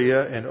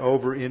Syria and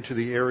over into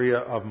the area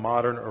of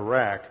modern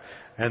Iraq.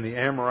 And the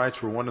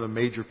Amorites were one of the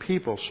major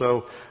people.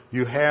 So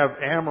you have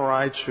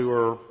Amorites who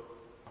are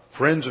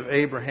friends of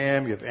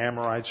Abraham. You have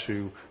Amorites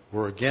who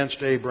were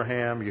against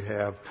Abraham. You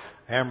have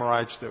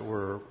Amorites that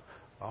were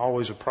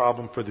always a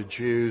problem for the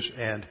Jews.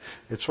 And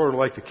it's sort of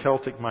like the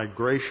Celtic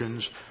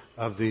migrations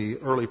of the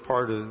early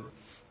part of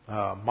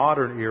the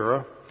modern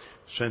era.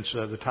 Since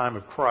the time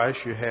of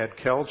Christ, you had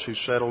Celts who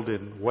settled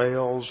in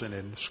Wales and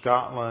in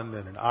Scotland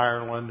and in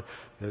Ireland.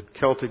 You had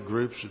Celtic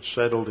groups that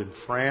settled in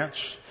France.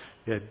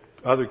 You had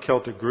other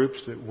Celtic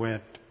groups that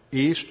went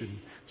east and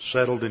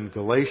settled in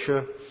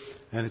Galatia.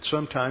 And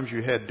sometimes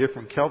you had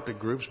different Celtic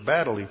groups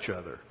battle each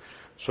other.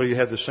 So you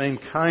had the same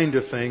kind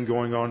of thing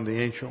going on in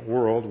the ancient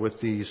world with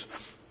these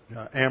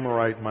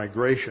Amorite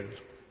migrations.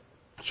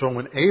 So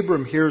when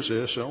Abram hears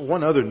this,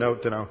 one other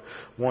note that I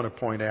want to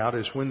point out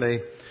is when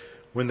they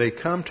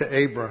come to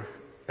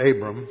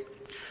Abram,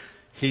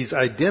 he's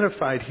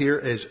identified here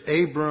as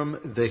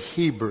Abram the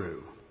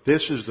Hebrew.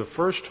 This is the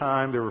first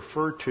time they're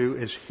referred to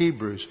as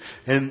Hebrews.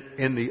 And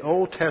in the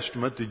Old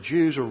Testament, the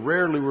Jews are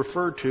rarely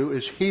referred to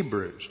as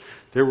Hebrews.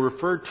 They're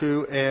referred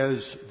to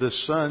as the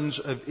sons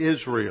of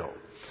Israel.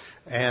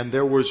 And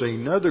there was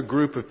another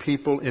group of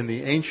people in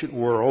the ancient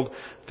world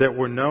that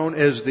were known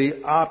as the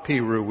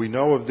Apiru. We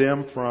know of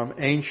them from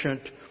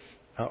ancient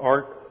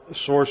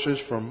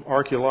sources, from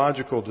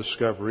archaeological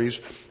discoveries.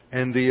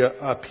 And the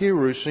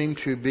Apiru seem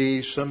to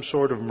be some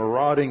sort of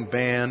marauding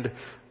band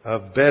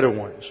of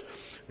Bedouins.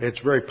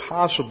 It's very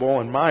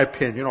possible, in my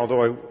opinion,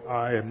 although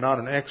I am not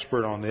an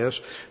expert on this,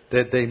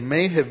 that they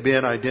may have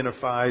been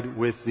identified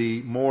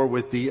more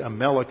with the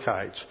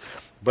Amalekites.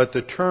 But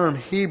the term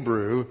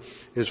Hebrew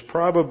is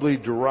probably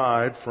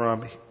derived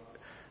from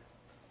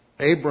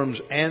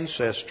Abram's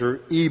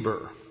ancestor,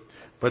 Eber.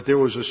 But there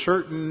was a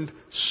certain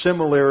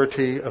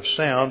similarity of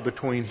sound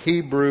between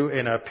Hebrew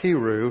and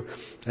Apiru,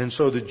 and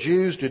so the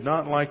Jews did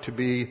not like to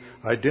be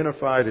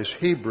identified as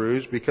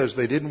Hebrews because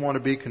they didn't want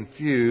to be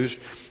confused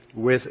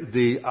with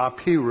the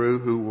Apiru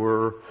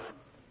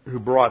who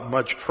brought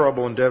much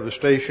trouble and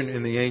devastation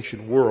in the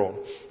ancient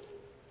world.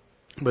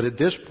 But at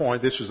this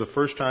point, this is the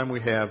first time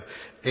we have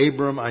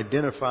Abram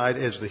identified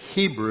as the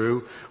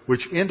Hebrew,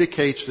 which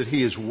indicates that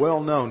he is well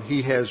known.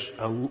 He has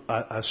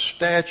a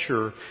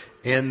stature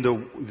in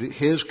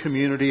his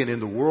community and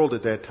in the world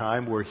at that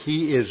time where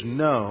he is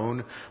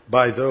known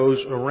by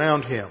those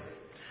around him.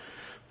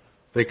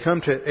 They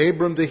come to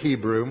Abram the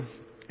Hebrew,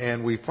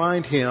 and we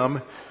find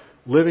him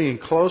living in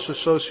close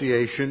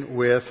association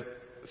with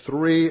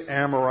 3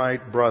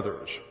 Amorite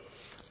brothers.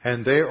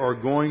 And they are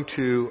going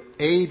to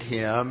aid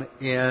him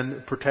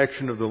in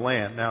protection of the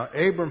land. Now,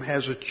 Abram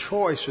has a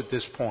choice at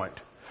this point.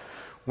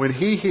 When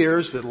he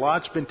hears that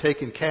Lot's been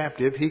taken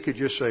captive, he could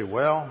just say,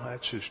 well,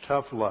 that's just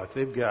tough luck.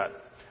 They've got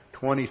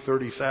 20,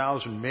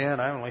 30,000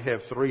 men. I only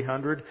have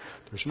 300.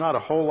 There's not a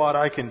whole lot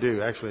I can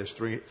do. Actually, it's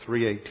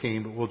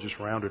 318, but we'll just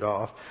round it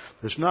off.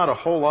 There's not a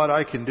whole lot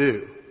I can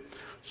do.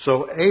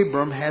 So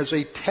Abram has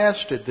a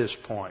test at this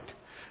point.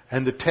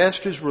 And the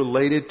test is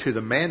related to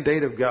the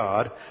mandate of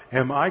God.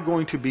 Am I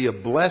going to be a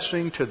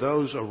blessing to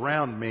those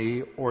around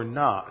me or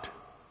not?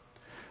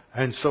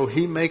 And so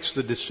he makes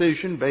the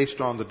decision based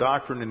on the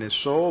doctrine in his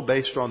soul,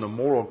 based on the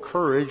moral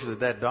courage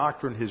that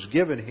doctrine has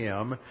given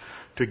him,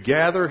 to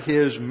gather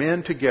his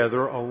men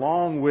together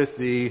along with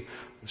the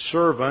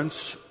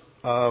servants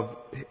of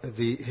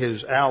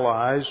his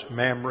allies,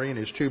 Mamre and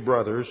his 2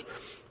 brothers,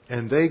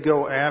 and they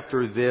go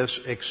after this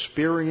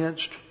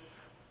experienced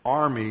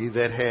army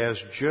that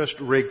has just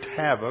wreaked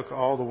havoc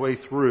all the way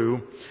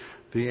through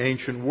the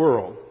ancient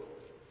world.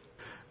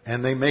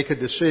 And they make a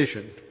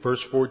decision.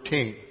 Verse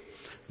 14.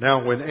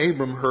 Now when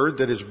Abram heard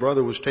that his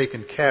brother was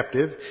taken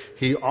captive,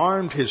 he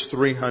armed his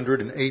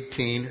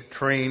 318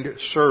 trained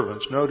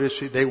servants. Notice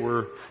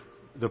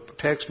the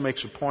text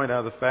makes a point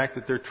out of the fact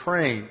that they're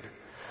trained.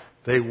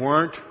 They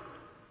weren't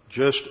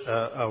just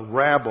a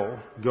rabble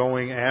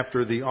going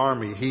after the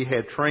army. He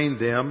had trained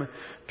them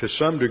to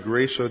some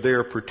degree, so they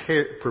are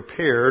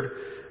prepared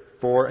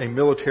for a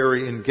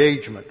military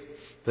engagement.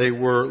 They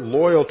were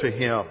loyal to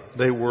him.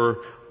 They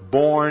were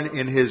born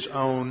in his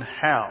own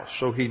house.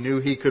 So he knew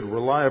he could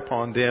rely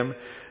upon them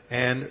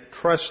and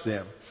trust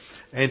them.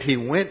 And he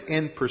went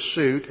in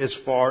pursuit as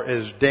far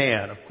as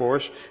Dan. Of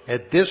course,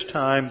 at this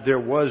time there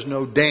was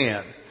no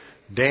Dan.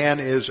 Dan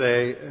is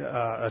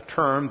a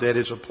term that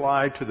is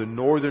applied to the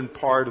northern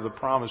part of the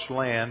Promised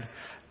Land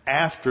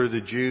after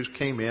the Jews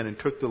came in and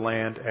took the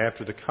land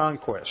after the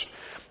conquest.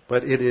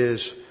 But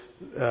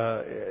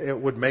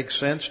it would make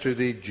sense to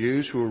the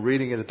Jews who were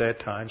reading it at that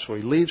time. So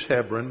he leaves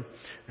Hebron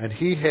and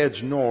he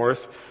heads north,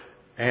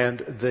 and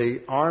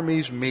the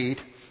armies meet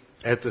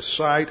at the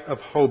site of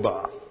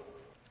Hobah.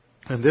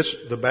 And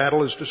the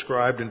battle is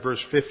described in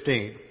verse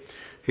 15.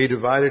 He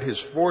divided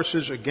his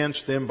forces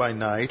against them by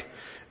night,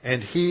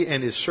 and he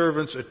and his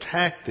servants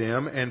attacked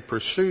them and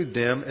pursued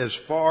them as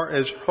far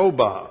as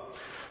Hobah.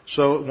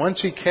 So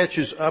once he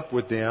catches up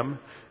with them,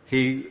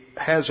 he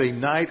has a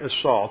night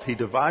assault. He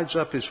divides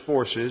up his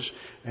forces,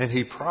 and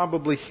he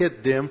probably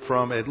hit them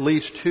from at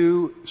least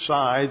two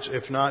sides,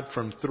 if not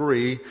from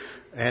three.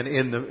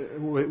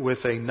 And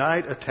with a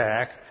night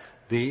attack,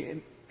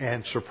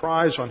 and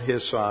surprise on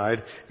his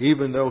side,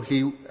 even though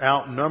he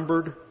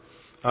outnumbered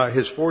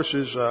his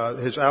forces,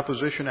 his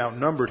opposition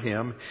outnumbered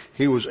him,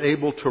 he was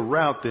able to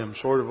rout them,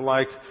 sort of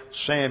like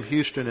Sam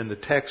Houston and the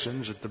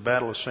Texans at the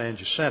Battle of San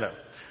Jacinto.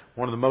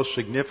 One of the most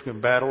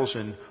significant battles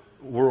in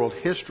world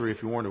history,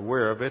 if you weren't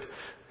aware of it.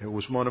 It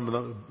was one of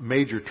the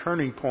major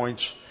turning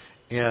points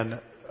in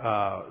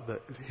the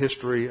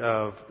history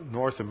of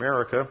North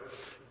America.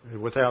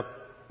 Without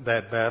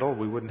that battle,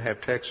 we wouldn't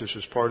have Texas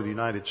as part of the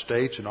United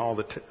States, and all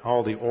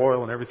the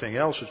oil and everything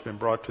else has been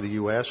brought to the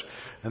U.S.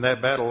 And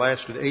that battle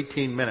lasted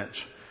 18 minutes,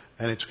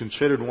 and it's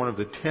considered one of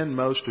the 10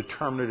 most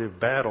determinative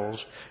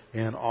battles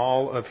in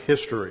all of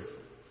history.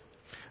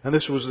 And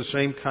this was the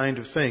same kind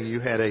of thing. You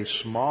had a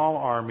small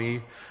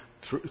army,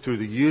 through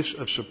the use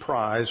of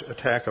surprise,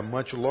 attack a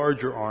much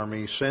larger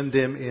army, send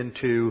them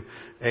into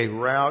a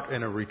rout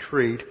and a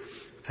retreat,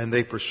 and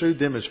they pursued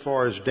them as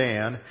far as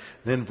Dan.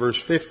 Then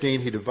verse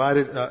 15,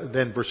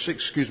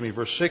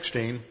 verse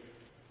 16,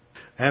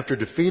 after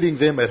defeating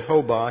them at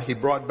Hobah, he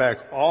brought back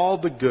all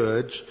the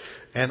goods,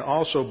 and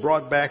also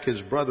brought back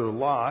his brother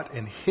Lot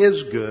and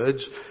his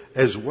goods,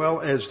 as well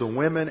as the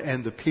women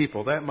and the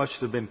people. That must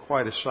have been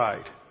quite a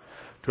sight.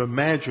 To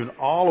imagine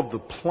all of the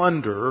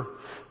plunder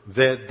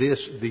that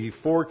the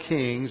four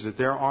kings, that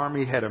their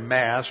army had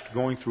amassed,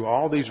 going through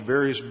all these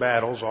various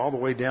battles, all the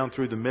way down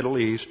through the Middle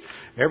East,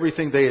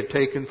 everything they had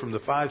taken from the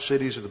 5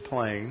 cities of the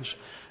plains,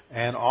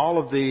 and all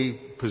of the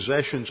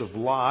possessions of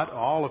Lot,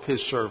 all of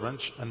his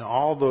servants, and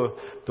all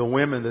the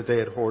women that they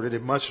had hoarded.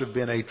 It must have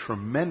been a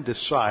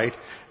tremendous sight,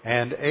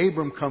 and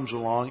Abram comes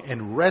along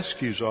and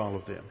rescues all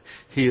of them.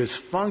 He is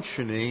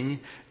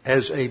functioning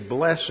as a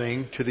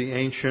blessing to the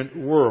ancient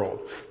world.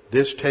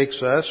 This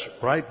takes us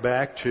right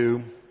back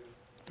to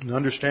an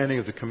understanding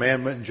of the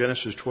commandment in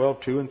Genesis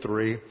 12:2 and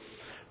 3.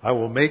 I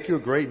will make you a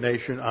great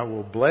nation. I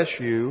will bless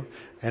you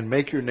and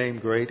make your name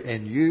great,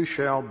 and you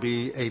shall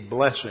be a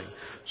blessing.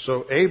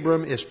 So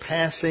Abram is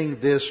passing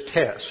this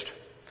test,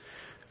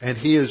 and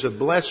he is a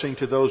blessing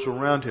to those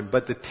around him.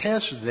 But the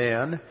test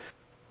then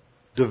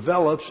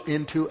develops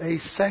into a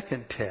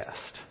second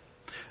test.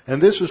 And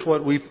this is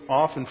what we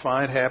often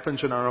find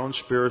happens in our own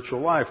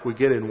spiritual life. We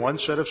get in one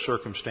set of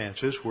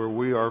circumstances where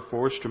we are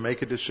forced to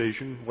make a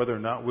decision whether or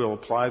not we'll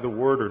apply the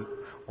Word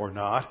or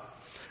not.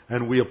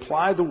 And we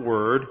apply the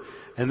Word,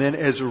 and then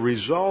as a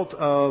result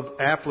of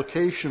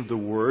application of the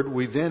Word,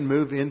 we then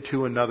move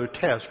into another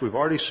test. We've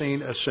already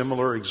seen a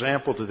similar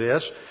example to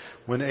this.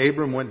 When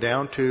Abram went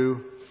down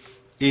to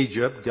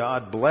Egypt,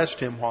 God blessed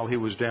him while he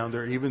was down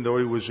there, even though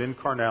he was in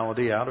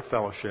carnality, out of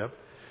fellowship.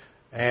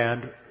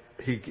 And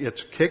he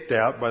gets kicked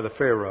out by the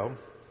Pharaoh,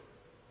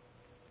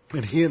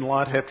 and he and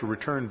Lot have to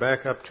return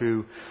back up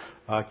to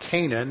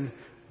Canaan,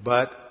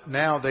 but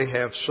now they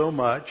have so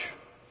much,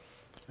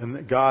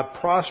 and God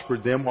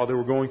prospered them while they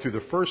were going through the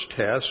first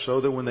test,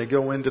 so that when they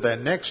go into that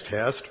next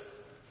test,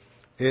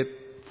 it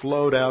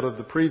flowed out of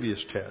the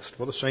previous test.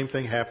 Well, the same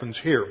thing happens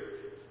here.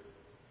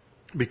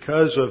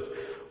 Because of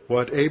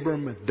what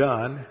Abram had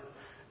done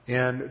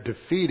in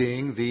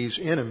defeating these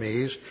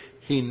enemies,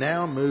 he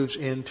now moves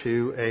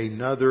into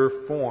another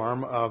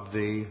form of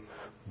the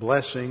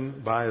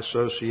blessing by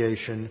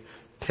association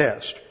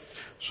test.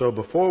 So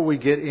before we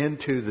get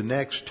into the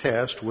next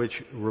test,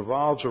 which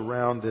revolves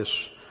around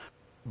this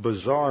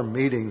bizarre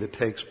meeting that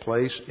takes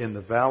place in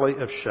the valley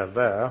of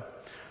Shaveh,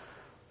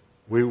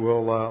 we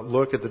will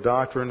look at the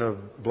doctrine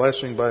of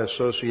blessing by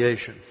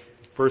association.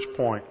 First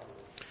point,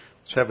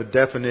 let's have a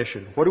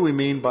definition. What do we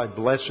mean by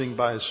blessing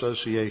by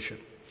association?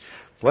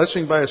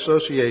 Blessing by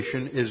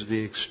association is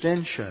the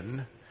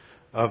extension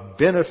of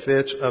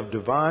benefits of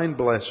divine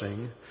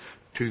blessing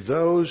to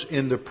those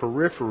in the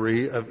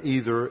periphery of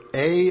either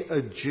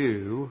A,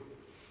 Jew,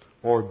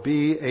 or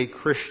B, a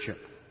Christian.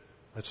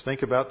 Let's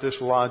think about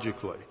this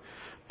logically.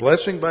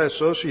 Blessing by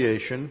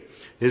association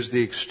is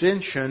the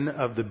extension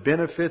of the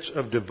benefits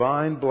of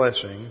divine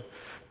blessing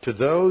to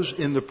those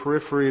in the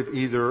periphery of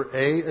either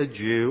A,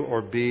 Jew,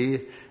 or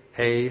B,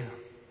 a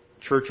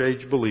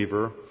church-age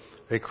believer,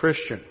 a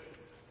Christian.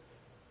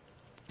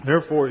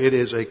 Therefore, it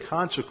is a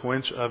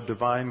consequence of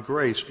divine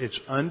grace. It's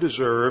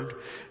undeserved,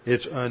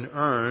 it's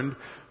unearned,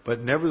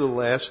 but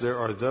nevertheless, there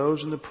are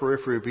those in the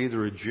periphery of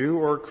either a Jew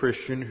or a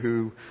Christian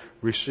who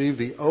receive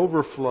the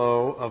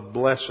overflow of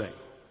blessing.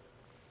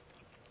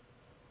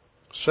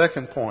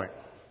 Second point.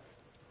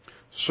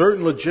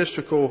 Certain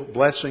logistical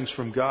blessings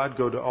from God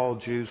go to all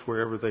Jews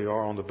wherever they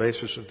are on the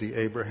basis of the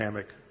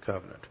Abrahamic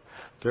covenant.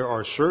 There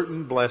are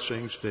certain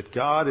blessings that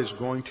God is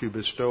going to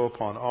bestow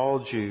upon all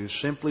Jews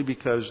simply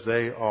because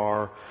they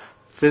are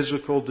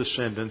physical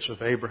descendants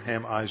of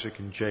Abraham, Isaac,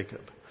 and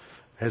Jacob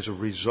as a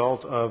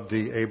result of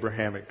the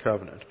Abrahamic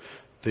covenant.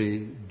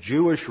 The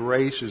Jewish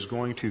race is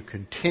going to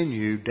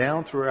continue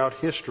down throughout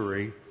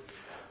history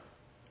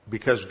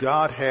because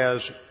God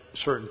has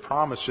certain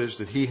promises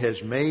that He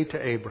has made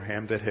to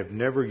Abraham that have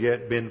never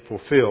yet been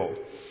fulfilled.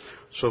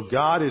 So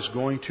God is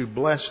going to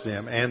bless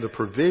them, and the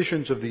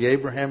provisions of the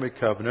Abrahamic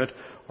covenant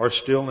are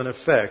still in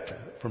effect.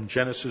 From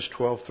Genesis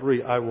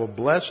 12:3, I will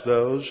bless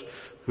those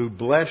who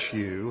bless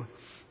you,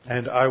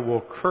 and I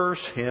will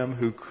curse him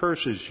who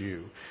curses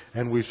you.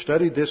 And we've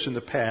studied this in the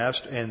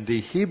past, and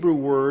the Hebrew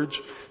words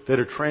that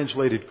are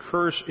translated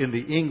curse in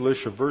the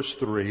English of verse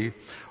 3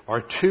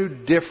 are two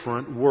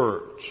different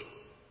words.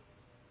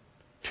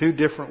 Two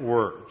different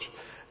words.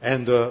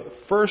 And the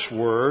first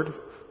word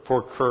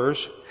for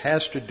curse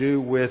has to do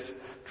with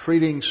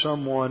treating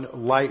someone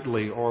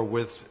lightly or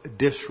with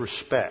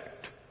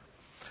disrespect.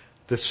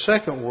 The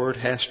second word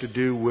has to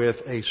do with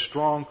a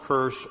strong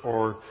curse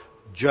or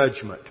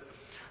judgment.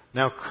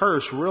 Now,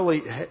 curse really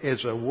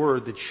is a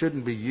word that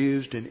shouldn't be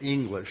used in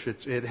English.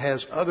 It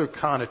has other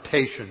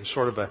connotations,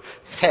 sort of a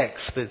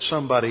hex that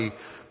somebody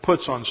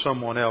puts on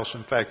someone else.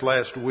 In fact,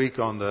 last week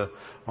on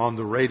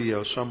the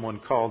radio, someone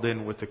called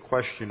in with the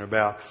question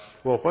about,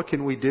 well, what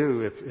can we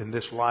do if in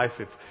this life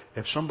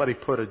if somebody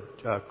put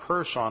a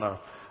curse on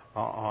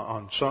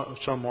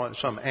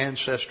some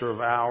ancestor of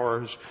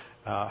ours?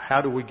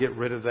 How do we get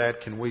rid of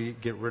that? Can we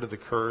get rid of the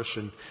curse?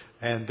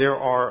 And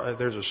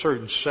there's a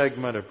certain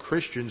segment of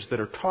Christians that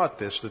are taught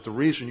this, that the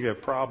reason you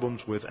have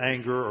problems with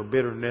anger or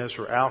bitterness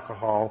or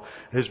alcohol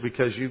is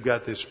because you've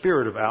got this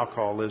spirit of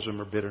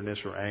alcoholism or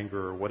bitterness or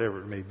anger or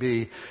whatever it may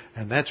be,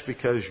 and that's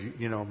because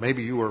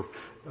maybe you were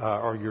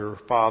or your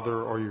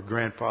father or your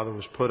grandfather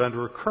was put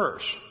under a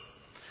curse.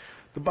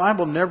 The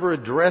Bible never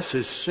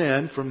addresses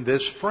sin from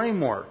this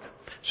framework.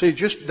 See,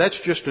 that's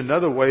just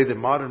another way that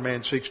modern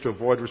man seeks to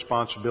avoid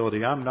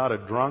responsibility. I'm not a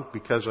drunk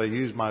because I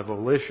use my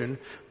volition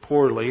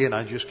poorly and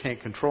I just can't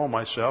control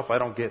myself.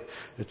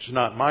 It's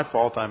not my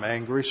fault I'm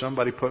angry.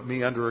 Somebody put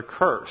me under a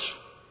curse.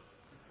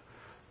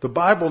 The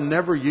Bible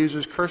never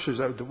uses curses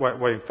that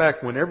way. In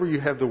fact, whenever you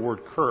have the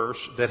word curse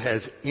that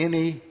has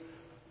any,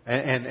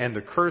 and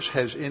the curse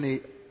has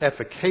any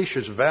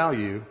efficacious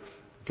value,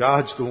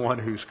 God's the one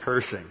who's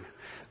cursing.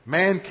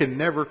 Man can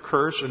never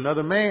curse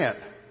another man.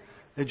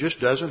 It just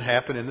doesn't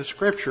happen in the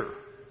Scripture.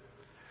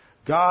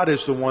 God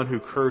is the one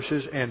who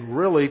curses, and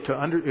really,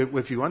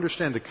 if you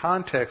understand the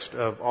context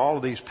of all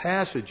of these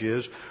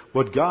passages,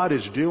 what God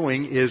is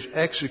doing is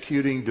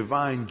executing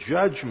divine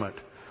judgment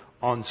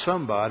on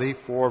somebody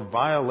for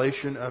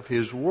violation of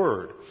His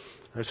Word.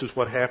 This is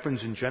what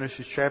happens in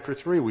Genesis chapter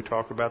 3. We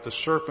talk about the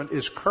serpent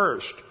is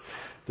cursed.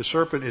 The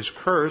serpent is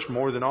cursed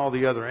more than all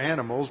the other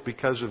animals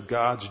because of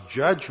God's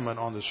judgment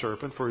on the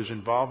serpent for his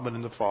involvement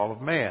in the fall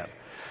of man.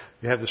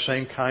 You have the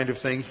same kind of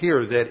thing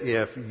here, that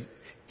if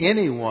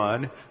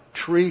anyone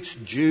treats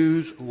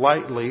Jews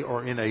lightly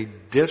or in a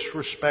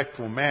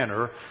disrespectful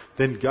manner,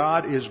 then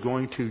God is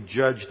going to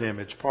judge them.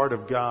 It's part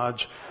of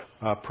God's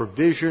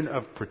provision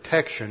of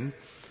protection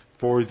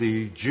for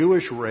the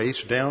Jewish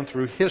race down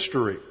through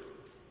history.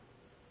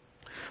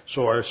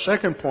 So our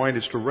second point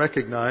is to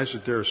recognize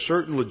that there are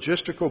certain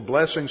logistical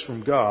blessings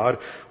from God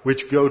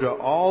which go to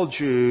all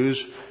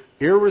Jews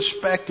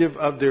irrespective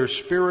of their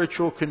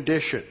spiritual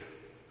condition.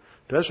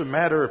 Doesn't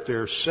matter if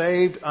they're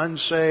saved,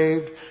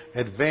 unsaved,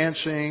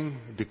 advancing,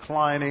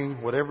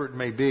 declining, whatever it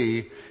may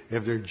be.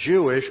 If they're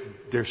Jewish,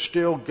 they're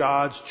still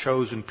God's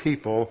chosen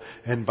people.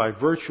 And by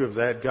virtue of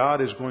that, God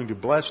is going to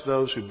bless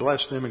those who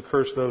bless them and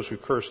curse those who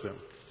curse them.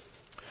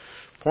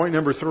 Point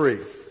number 3.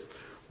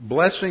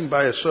 Blessing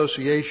by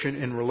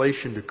association in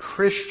relation to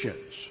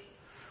Christians.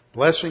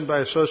 Blessing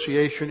by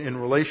association in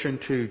relation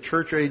to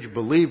church-age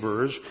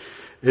believers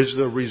is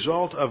the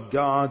result of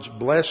God's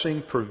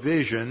blessing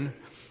provision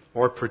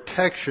or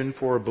protection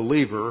for a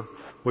believer,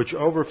 which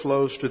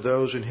overflows to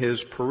those in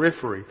his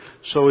periphery.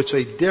 So it's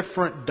a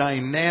different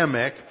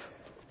dynamic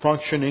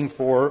functioning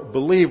for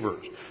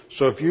believers.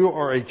 So if you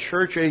are a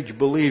church-age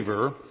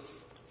believer,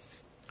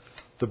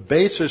 the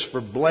basis for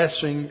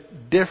blessing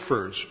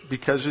differs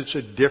because it's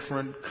a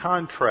different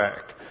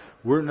contract.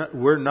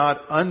 We're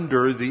not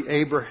under the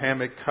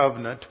Abrahamic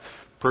covenant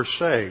per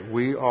se.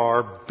 We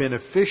are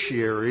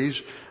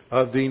beneficiaries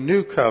of the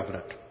new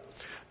covenant.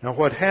 Now,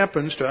 what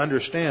happens to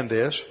understand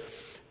this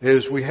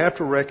is we have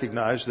to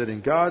recognize that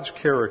in God's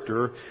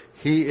character,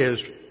 He is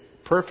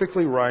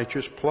perfectly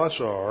righteous plus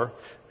R,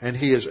 and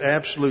He is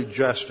absolute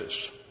justice.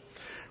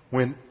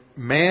 When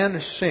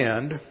man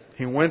sinned,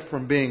 He went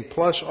from being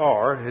plus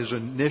R, his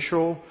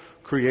initial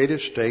created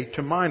state,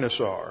 to minus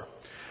R.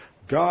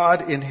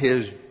 God, in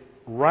His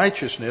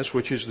righteousness,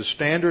 which is the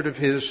standard of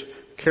His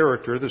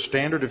character, the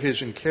standard of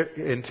His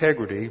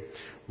integrity,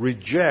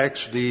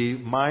 rejects the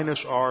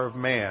minus R of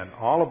man.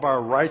 All of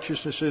our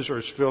righteousnesses are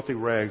as filthy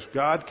rags.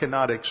 God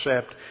cannot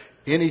accept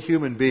any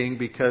human being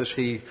because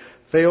he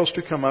fails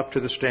to come up to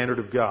the standard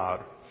of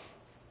God.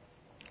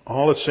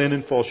 All have sinned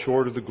and fall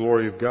short of the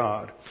glory of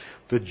God.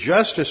 The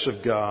justice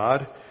of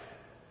God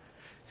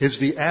is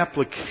the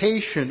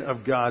application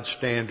of God's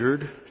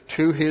standard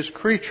to His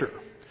creature.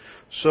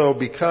 So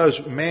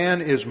because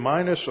man is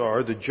minus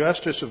R, the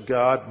justice of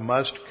God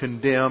must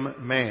condemn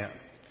man.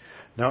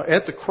 Now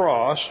at the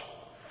cross,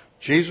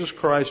 Jesus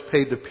Christ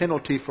paid the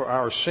penalty for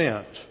our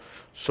sins,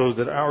 so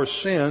that our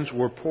sins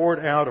were poured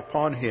out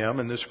upon Him.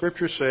 And the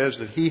Scripture says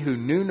that He who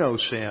knew no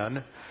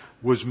sin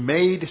was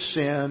made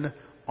sin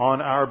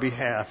on our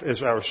behalf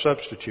as our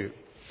substitute.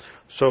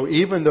 So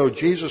even though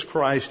Jesus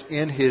Christ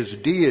in His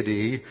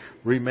deity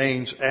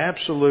remains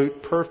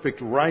absolute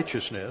perfect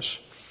righteousness,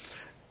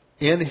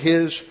 in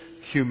His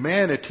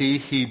humanity,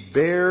 He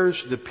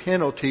bears the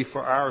penalty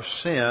for our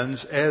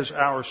sins as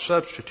our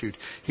substitute.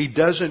 He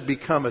doesn't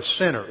become a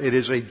sinner. It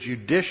is a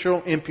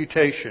judicial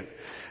imputation.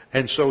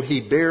 And so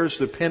He bears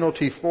the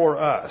penalty for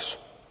us.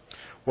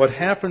 What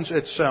happens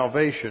at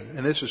salvation,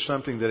 and this is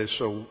something that is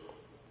so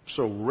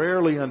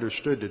rarely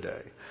understood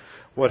today,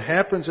 what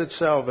happens at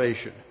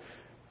salvation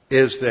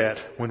is that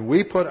when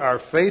we put our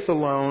faith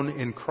alone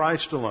in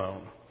Christ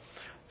alone,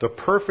 the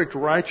perfect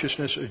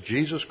righteousness of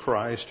Jesus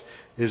Christ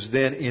is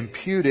then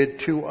imputed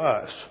to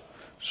us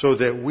so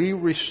that we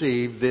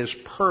receive this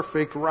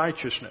perfect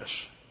righteousness.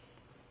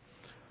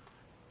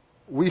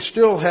 We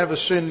still have a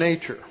sin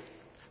nature.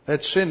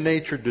 That sin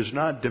nature does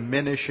not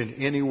diminish in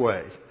any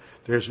way.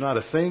 There's not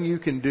a thing you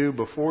can do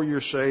before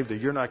you're saved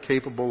that you're not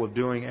capable of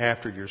doing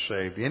after you're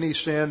saved. Any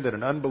sin that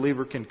an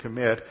unbeliever can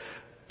commit,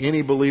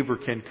 any believer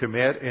can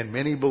commit, and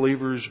many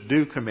believers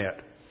do commit.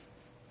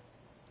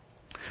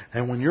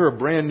 And when you're a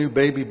brand new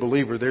baby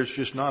believer, there's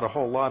just not a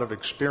whole lot of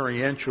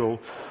experiential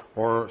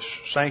or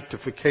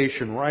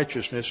sanctification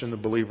righteousness in the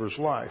believer's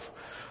life.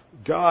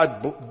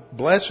 God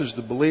blesses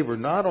the believer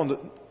not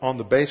on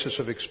the basis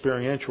of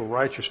experiential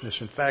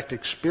righteousness. In fact,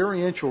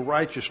 experiential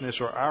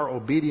righteousness or our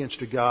obedience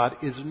to God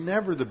is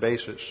never the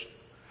basis.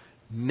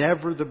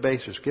 Never the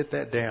basis. Get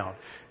that down.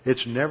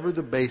 It's never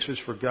the basis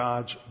for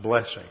God's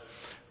blessing.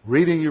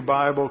 Reading your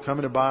Bible,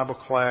 coming to Bible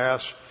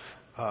class,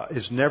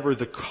 is never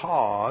the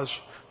cause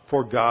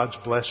for God's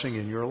blessing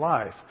in your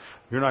life.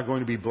 You're not going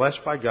to be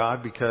blessed by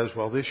God because,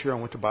 well, this year I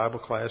went to Bible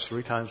class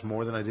 3 times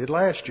more than I did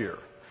last year.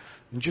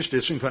 It just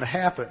isn't going to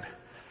happen.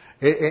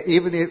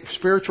 Even if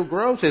spiritual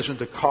growth isn't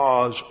the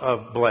cause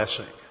of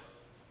blessing.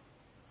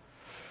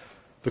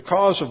 The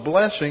cause of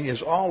blessing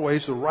is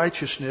always the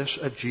righteousness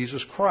of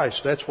Jesus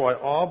Christ. That's why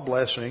all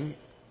blessing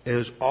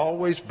is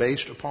always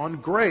based upon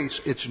grace.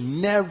 It's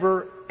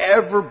never,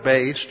 ever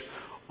based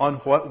on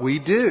what we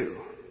do.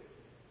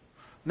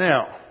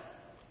 Now,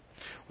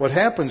 what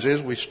happens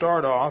is we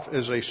start off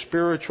as a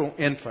spiritual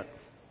infant.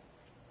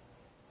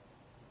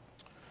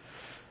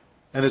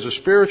 And as a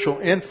spiritual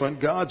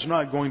infant, God's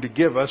not going to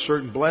give us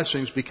certain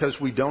blessings because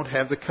we don't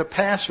have the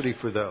capacity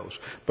for those.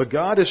 But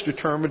God has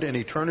determined in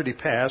eternity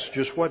past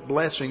just what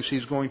blessings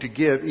He's going to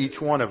give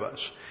each one of us.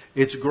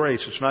 It's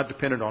grace. It's not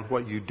dependent on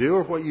what you do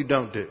or what you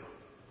don't do.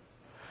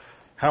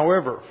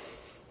 However,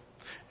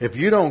 if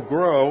you don't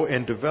grow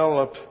and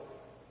develop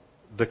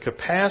the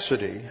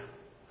capacity,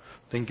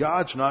 then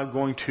God's not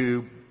going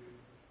to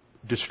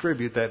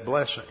distribute that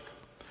blessing.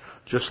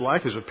 Just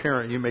like as a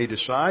parent, you may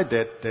decide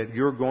that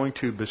you're going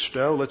to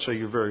bestow, let's say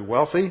you're very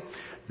wealthy,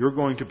 you're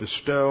going to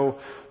bestow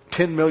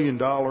 $10 million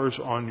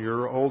on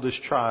your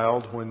oldest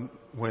child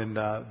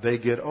when they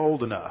get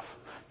old enough.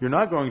 You're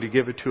not going to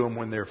give it to them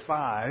when they're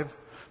 5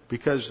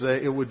 because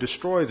it would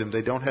destroy them.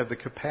 They don't have the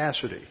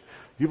capacity.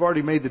 You've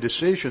already made the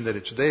decision that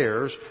it's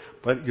theirs,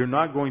 but you're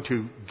not going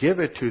to give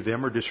it to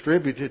them or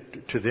distribute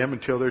it to them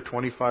until they're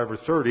 25 or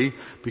 30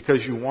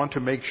 because you want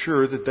to make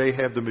sure that they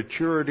have the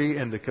maturity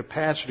and the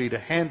capacity to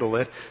handle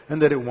it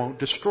and that it won't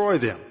destroy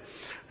them.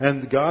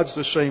 And God's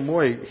the same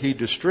way. He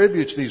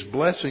distributes these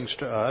blessings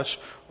to us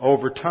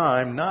over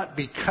time, not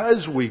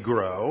because we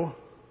grow.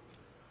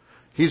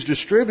 He's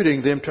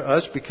distributing them to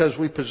us because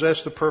we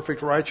possess the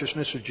perfect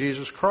righteousness of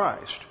Jesus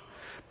Christ.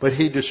 But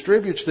He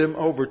distributes them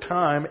over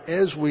time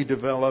as we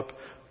develop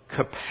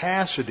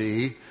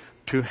capacity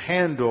to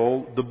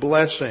handle the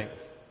blessing.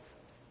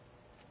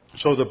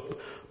 So the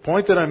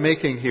point that I'm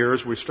making here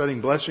as we're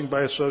studying blessing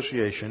by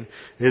association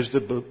is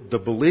that the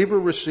believer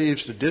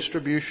receives the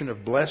distribution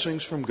of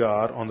blessings from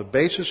God on the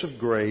basis of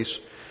grace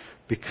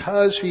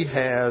because he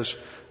has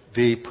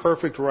the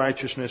perfect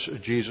righteousness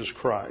of Jesus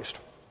Christ.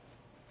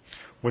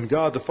 When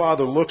God the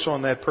Father looks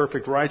on that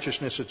perfect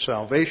righteousness at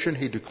salvation,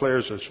 He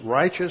declares us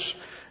righteous,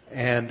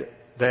 and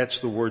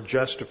that's the word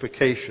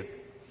justification.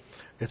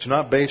 It's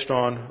not based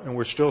on, and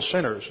we're still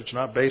sinners, it's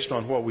not based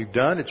on what we've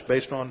done, it's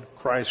based on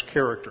Christ's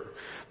character.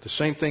 The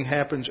same thing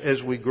happens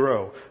as we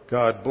grow.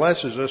 God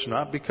blesses us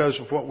not because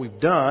of what we've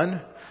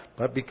done,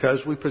 but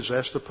because we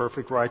possess the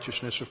perfect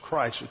righteousness of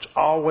Christ. It's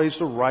always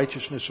the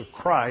righteousness of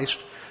Christ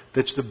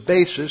that's the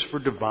basis for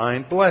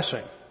divine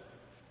blessing.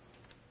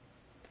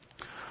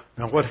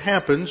 Now what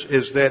happens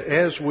is that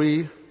as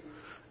we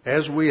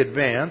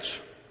advance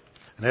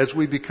and as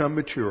we become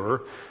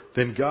mature,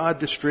 then God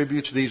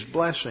distributes these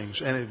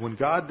blessings. And when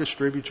God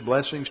distributes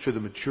blessings to the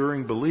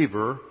maturing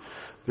believer,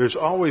 there's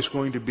always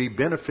going to be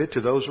benefit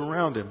to those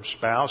around him.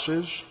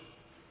 Spouses,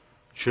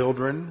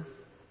 children.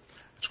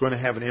 It's going to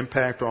have an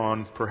impact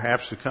on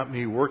perhaps the company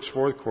he works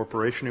for, the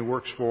corporation he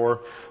works for.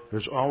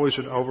 There's always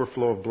an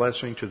overflow of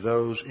blessing to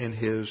those in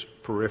his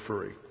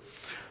periphery.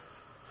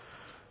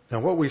 Now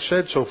what we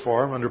said so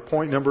far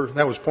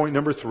that was point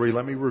number 3,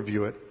 let me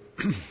review it.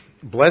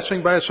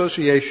 Blessing by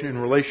association in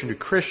relation to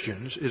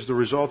Christians is the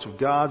result of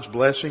God's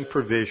blessing,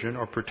 provision,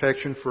 or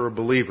protection for a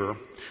believer,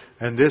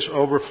 and this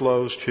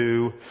overflows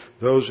to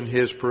those in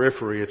his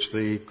periphery. It's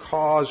the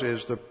cause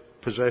is the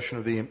possession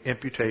of the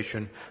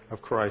imputation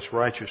of Christ's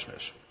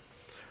righteousness.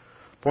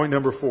 Point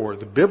number 4,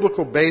 the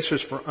biblical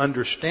basis for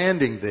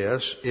understanding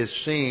this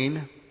is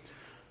seen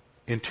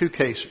in 2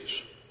 cases.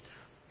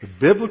 The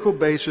biblical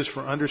basis for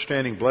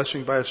understanding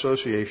blessing by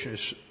association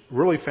is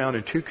really found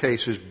in 2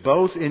 cases,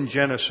 both in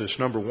Genesis.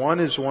 Number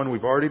 1 is the one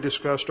we've already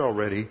discussed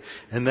already,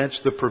 and that's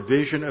the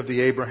provision of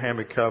the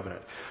Abrahamic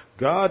covenant.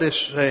 God is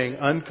saying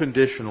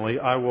unconditionally,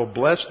 I will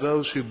bless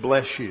those who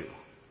bless you.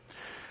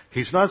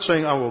 He's not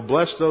saying I will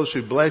bless those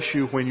who bless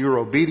you when you're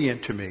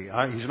obedient to me.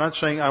 He's not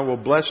saying I will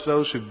bless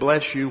those who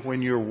bless you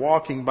when you're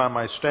walking by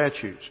my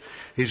statutes.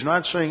 He's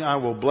not saying I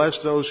will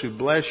bless those who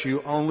bless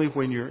you only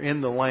when you're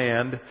in the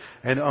land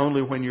and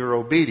only when you're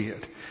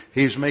obedient.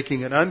 He's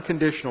making an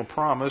unconditional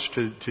promise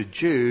to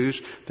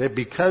Jews that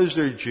because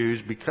they're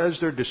Jews,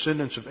 because they're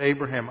descendants of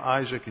Abraham,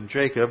 Isaac, and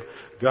Jacob,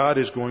 God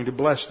is going to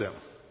bless them.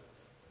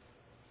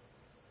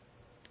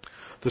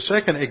 The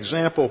second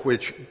example,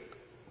 which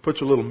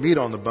puts a little meat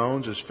on the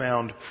bones, is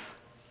found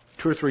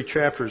 2 or 3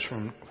 chapters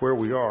from where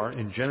we are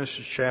in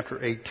Genesis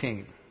chapter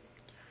 18.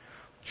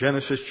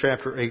 Genesis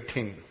chapter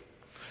 18.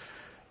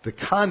 The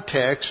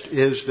context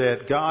is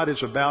that God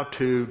is about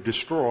to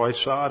destroy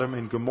Sodom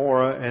and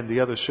Gomorrah and the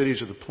other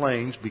cities of the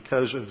plains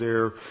because of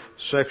their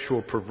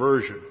sexual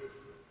perversion.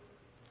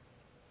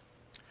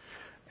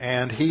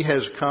 And He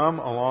has come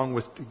along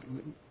with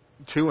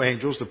 2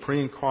 angels, the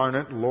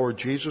pre-incarnate Lord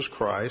Jesus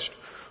Christ,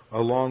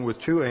 along with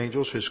 2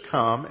 angels, has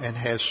come and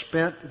has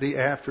spent the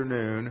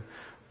afternoon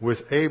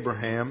with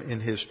Abraham in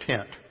his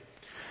tent.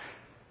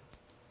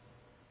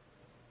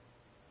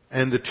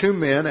 And the 2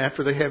 men,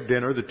 after they have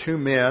dinner, the 2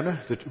 men,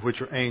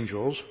 which are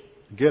angels,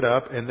 get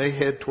up and they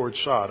head towards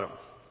Sodom.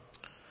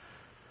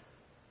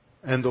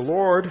 And the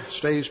Lord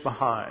stays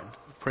behind,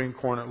 the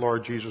pre-incarnate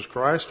Lord Jesus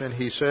Christ, and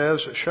He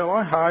says, shall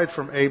I hide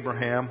from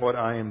Abraham what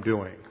I am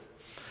doing?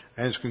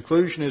 And his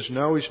conclusion is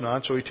no, He's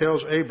not. So He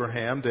tells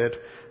Abraham that,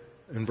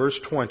 in verse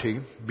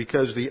 20,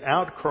 because the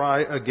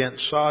outcry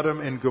against Sodom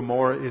and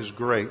Gomorrah is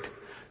great.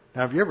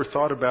 Now, have you ever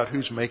thought about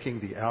who's making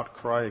the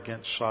outcry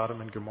against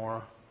Sodom and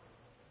Gomorrah?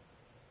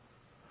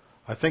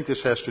 I think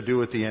this has to do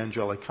with the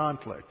angelic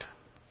conflict.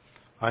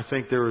 I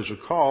think there is a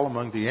call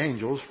among the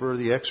angels for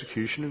the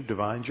execution of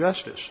divine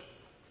justice.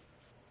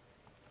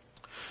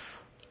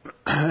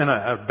 And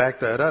I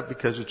back that up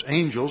because it's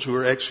angels who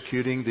are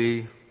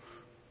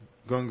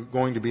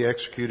going to be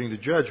executing the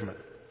judgment.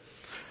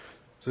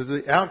 So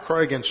the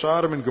outcry against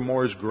Sodom and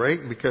Gomorrah is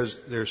great because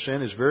their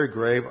sin is very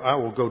grave. I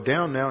will go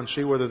down now and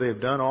see whether they have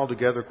done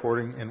altogether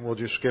according, and we'll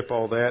just skip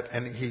all that.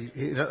 And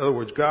in other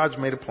words, God's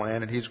made a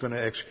plan and He's going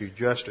to execute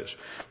justice.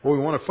 What we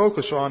want to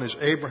focus on is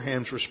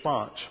Abraham's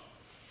response.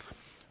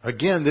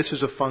 Again, this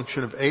is a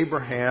function of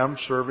Abraham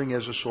serving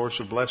as a source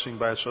of blessing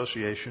by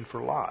association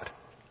for Lot.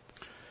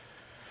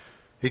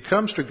 He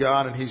comes to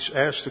God and he's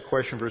asked the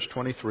question, verse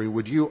 23,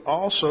 would you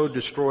also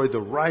destroy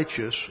the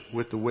righteous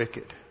with the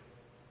wicked?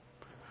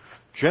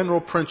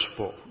 General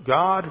principle.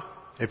 God,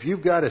 if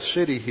you've got a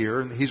city here,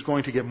 and He's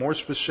going to get more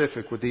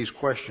specific with these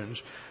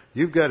questions,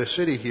 you've got a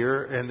city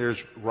here and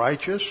there's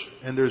righteous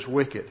and there's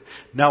wicked.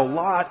 Now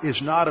Lot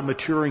is not a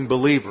maturing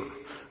believer.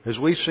 As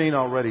we've seen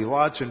already,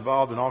 Lot's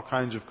involved in all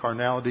kinds of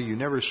carnality. You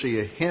never see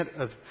a hint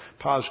of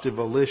positive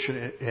volition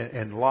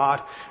in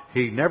Lot.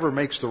 He never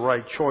makes the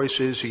right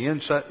choices. He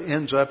ends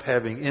up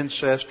having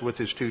incest with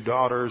his 2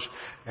 daughters.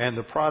 And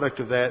the product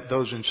of that,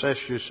 those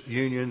incestuous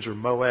unions are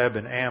Moab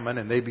and Ammon,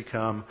 and they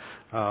become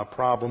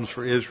problems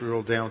for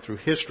Israel down through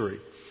history.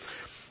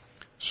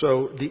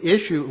 So the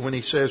issue when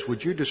he says,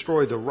 would you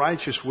destroy the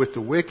righteous with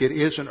the wicked,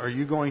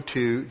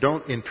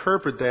 don't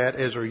interpret that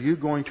as, are you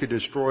going to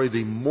destroy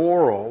the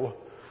moral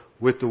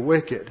with the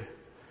wicked?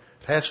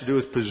 It has to do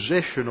with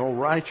positional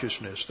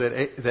righteousness,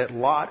 that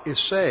Lot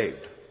is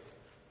saved.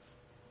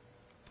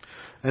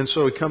 And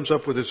so he comes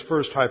up with his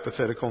first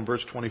hypothetical in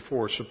verse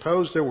 24.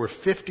 Suppose there were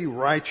 50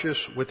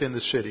 righteous within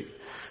the city,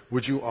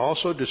 would you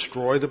also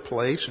destroy the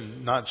place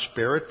and not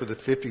spare it for the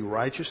 50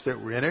 righteous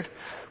that were in it?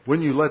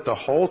 Wouldn't you let the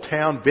whole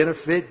town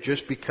benefit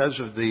just because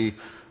of the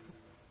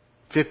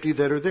 50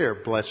 that are there?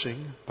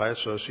 Blessing by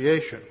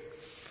association.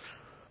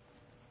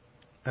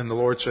 And the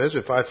Lord says,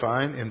 if I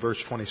find, in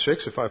verse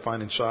 26, if I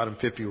find in Sodom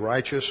 50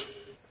 righteous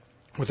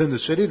within the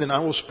city, then I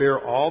will spare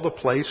all the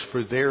place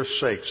for their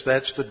sakes.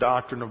 That's the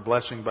doctrine of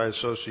blessing by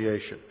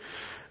association.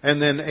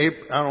 And then,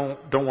 I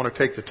don't want to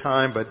take the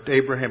time, but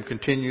Abraham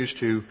continues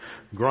to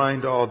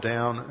grind all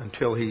down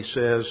until he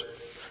says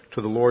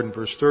to the Lord in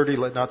verse 30,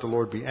 let not the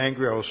Lord be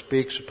angry, I will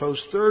speak.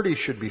 Suppose 30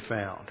 should be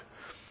found.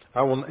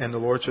 And the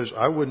Lord says,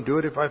 I wouldn't do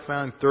it if I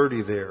found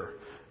 30 there.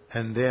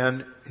 And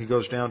then he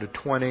goes down to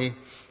 20,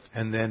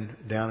 and then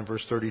down in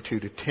verse 32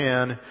 to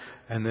 10,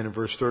 and then in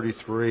verse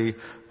 33,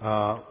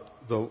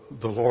 the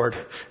Lord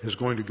is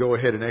going to go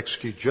ahead and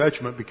execute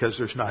judgment because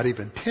there's not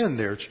even 10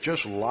 there. It's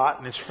just Lot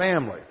and his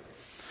family.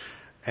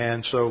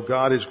 And so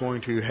God is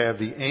going to have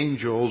the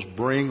angels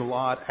bring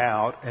Lot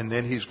out, and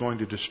then he's going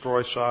to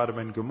destroy Sodom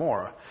and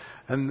Gomorrah.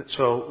 And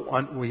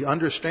so we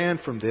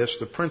understand from this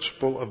the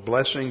principle of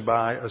blessing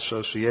by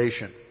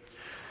association.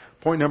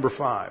 Point number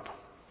 5.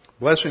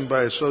 Blessing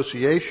by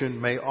association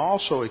may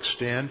also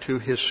extend to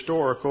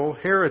historical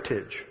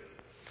heritage.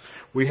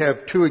 We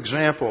have 2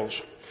 examples.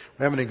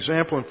 We have an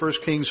example in 1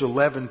 Kings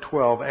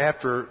 11:12.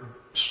 After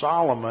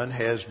Solomon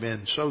has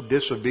been so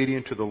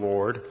disobedient to the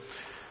Lord,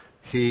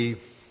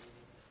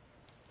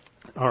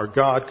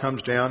 God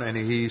comes down and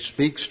he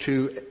speaks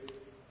to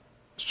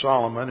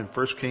Solomon in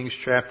 1 Kings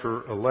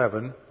chapter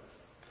 11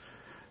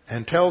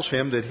 and tells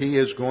him that he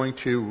is going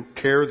to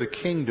tear the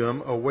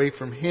kingdom away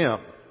from him.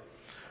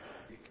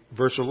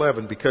 Verse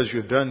 11, because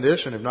you have done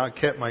this and have not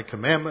kept my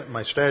commandment and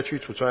my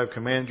statutes which I have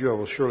commanded you, I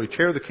will surely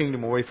tear the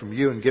kingdom away from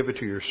you and give it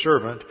to your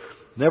servant.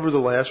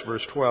 Nevertheless,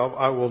 verse 12,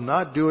 I will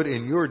not do it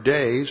in your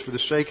days for the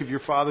sake of your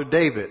father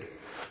David.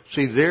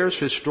 See, there's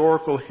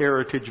historical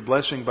heritage,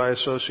 blessing by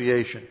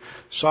association.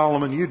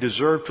 Solomon, you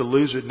deserve to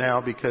lose it now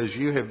because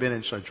you have been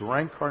in such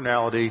rank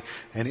carnality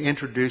and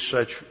introduced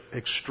such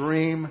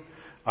extreme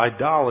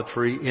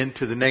idolatry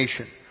into the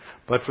nation.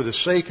 But for the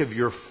sake of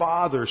your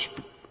father's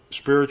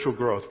spiritual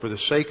growth, for the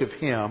sake of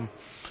him,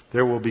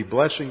 there will be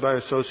blessing by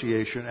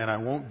association, and I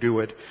won't do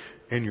it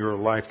in your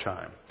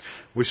lifetime.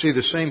 We see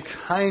the same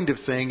kind of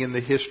thing in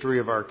the history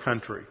of our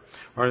country,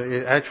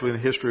 or actually in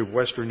the history of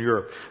Western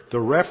Europe.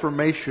 The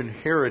Reformation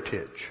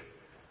heritage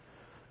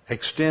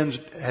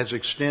has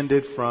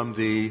extended from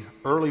the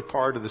early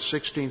part of the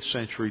 16th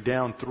century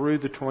down through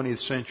the 20th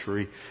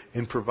century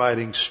in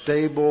providing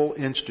stable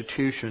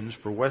institutions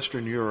for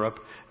Western Europe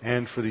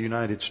and for the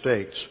United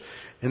States.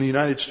 In the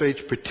United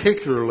States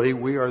particularly,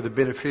 we are the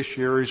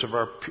beneficiaries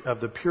of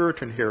the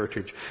Puritan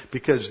heritage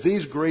because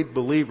these great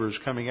believers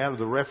coming out of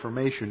the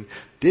Reformation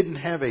didn't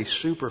have a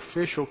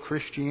superficial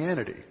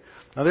Christianity.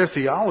 Now, their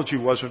theology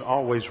wasn't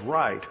always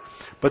right,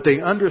 but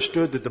they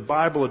understood that the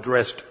Bible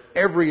addressed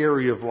every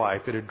area of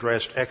life. It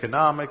addressed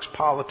economics,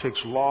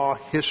 politics, law,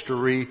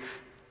 history,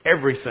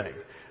 everything.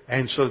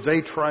 And so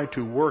they tried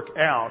to work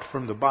out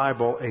from the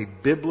Bible a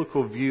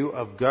biblical view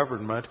of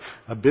government,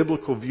 a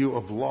biblical view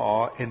of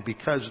law, and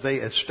because they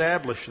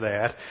established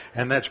that,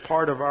 and that's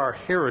part of our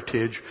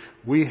heritage,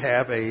 we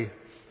have a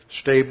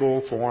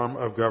stable form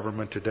of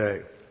government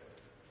today.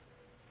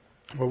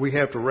 What we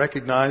have to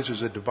recognize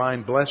is that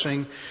divine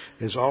blessing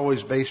is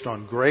always based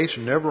on grace,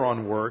 never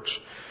on works,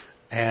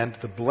 and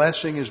the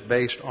blessing is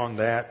based on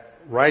that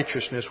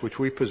righteousness which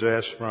we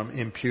possess from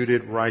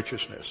imputed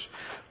righteousness.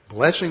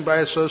 Blessing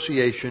by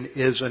association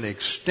is an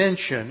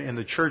extension in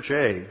the church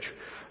age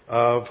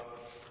of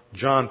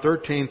John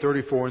 13,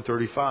 34, and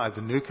 35,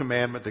 the new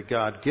commandment that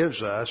God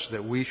gives us,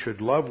 that we should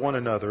love one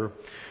another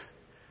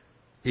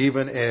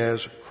even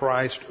as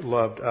Christ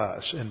loved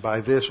us. And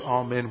by this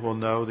all men will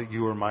know that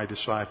you are my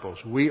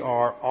disciples. We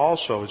are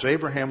also, as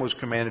Abraham was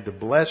commanded to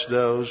bless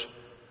those,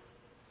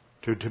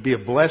 to be a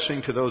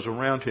blessing to those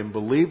around him,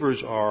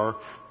 believers are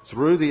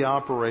through the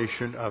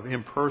operation of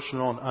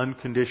impersonal and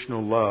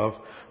unconditional love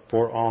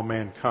for all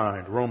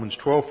mankind. Romans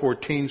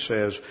 12:14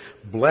 says,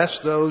 bless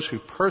those who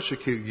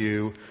persecute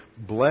you,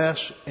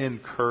 bless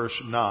and curse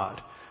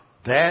not.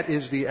 That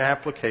is the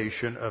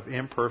application of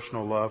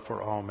impersonal love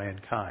for all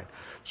mankind.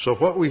 So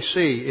what we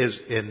see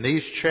is in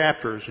these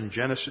chapters in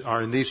Genesis,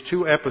 or in these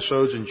 2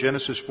 episodes in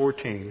Genesis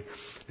 14,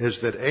 is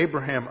that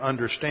Abraham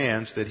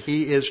understands that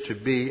he is to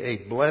be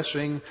a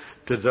blessing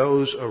to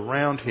those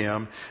around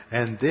him.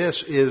 And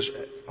this is,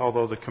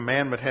 although the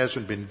commandment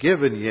hasn't been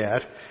given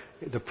yet,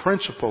 the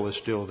principle is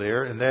still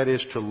there, and that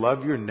is to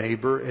love your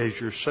neighbor as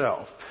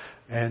yourself.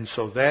 And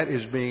so that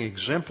is being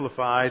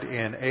exemplified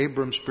in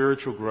Abram's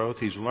spiritual growth.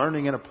 He's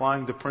learning and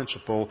applying the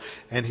principle,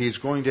 and he's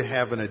going to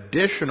have an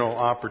additional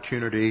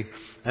opportunity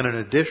and an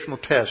additional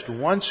test.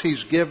 Once he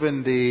is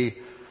given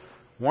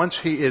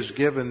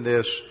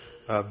this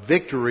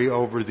victory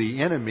over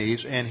the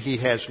enemies, and he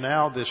has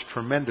now this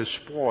tremendous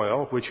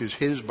spoil, which is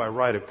his by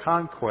right of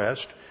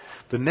conquest,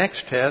 the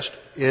next test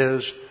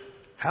is,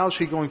 how's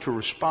he going to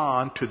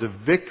respond to the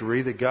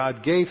victory that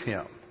God gave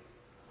him?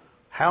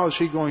 How is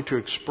he going to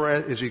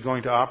express? Is he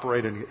going to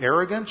operate in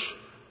arrogance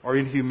or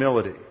in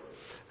humility?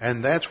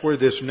 And that's where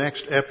this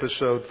next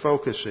episode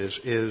focuses,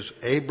 is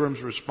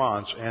Abram's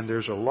response. And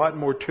there's a lot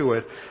more to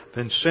it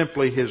than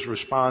simply his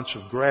response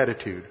of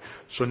gratitude.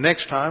 So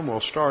next time we'll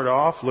start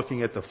off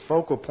looking at the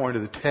focal point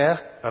of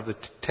the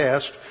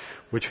test,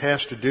 which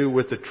has to do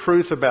with the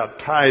truth about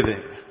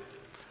tithing.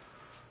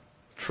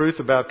 Truth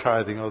about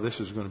tithing. Oh, this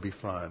is going to be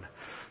fun.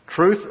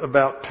 Truth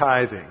about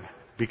tithing.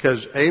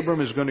 Because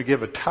Abram is going to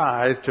give a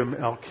tithe to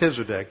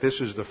Melchizedek. This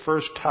is the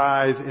first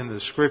tithe in the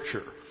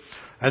Scripture.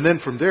 And then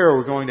from there,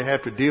 we're going to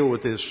have to deal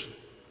with this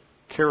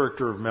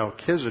character of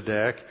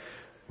Melchizedek,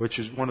 which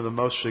is one of the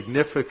most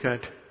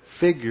significant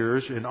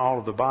figures in all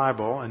of the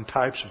Bible and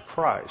types of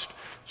Christ.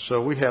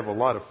 So we have a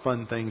lot of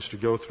fun things to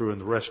go through in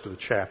the rest of the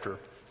chapter.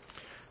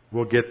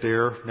 We'll get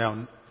there.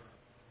 Now,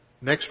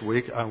 next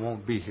week, I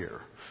won't be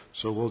here.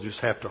 So we'll just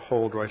have to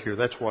hold right here.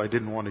 That's why I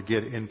didn't want to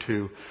get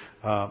into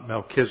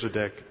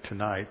Melchizedek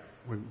tonight.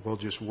 We'll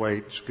just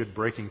wait. It's a good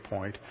breaking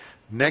point.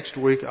 Next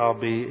week,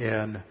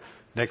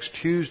 Next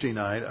Tuesday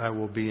night, I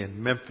will be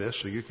in Memphis,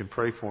 so you can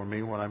pray for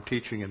me when I'm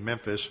teaching in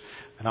Memphis,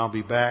 and I'll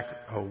be back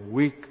a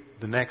week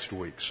the next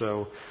week.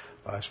 So,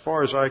 as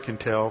far as I can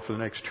tell, for the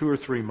next 2 or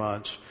 3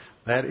 months,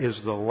 that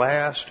is the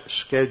last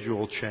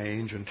schedule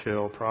change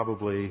until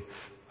probably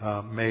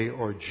May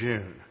or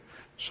June.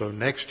 So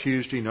next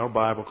Tuesday, no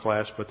Bible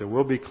class, but there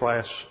will be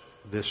class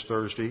this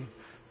Thursday,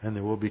 and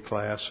there will be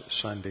class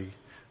Sunday,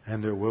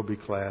 and there will be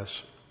class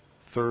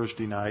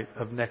Thursday night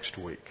of next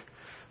week,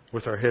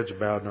 with our heads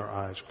bowed and our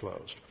eyes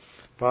closed.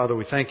 Father,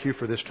 we thank you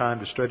for this time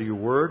to study your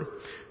word.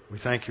 We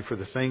thank you for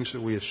the things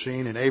that we have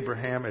seen in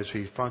Abraham as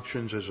he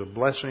functions as a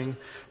blessing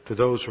to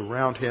those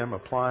around him,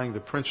 applying the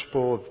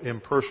principle of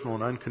impersonal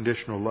and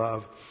unconditional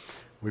love.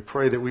 We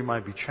pray that we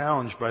might be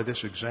challenged by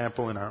this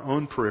example in our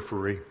own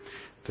periphery,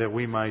 that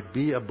we might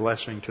be a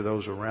blessing to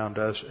those around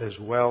us, as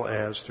well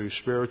as through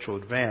spiritual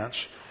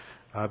advance,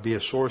 be a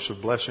source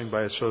of blessing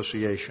by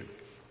association.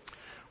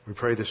 We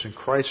pray this in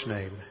Christ's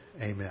name.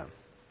 Amen.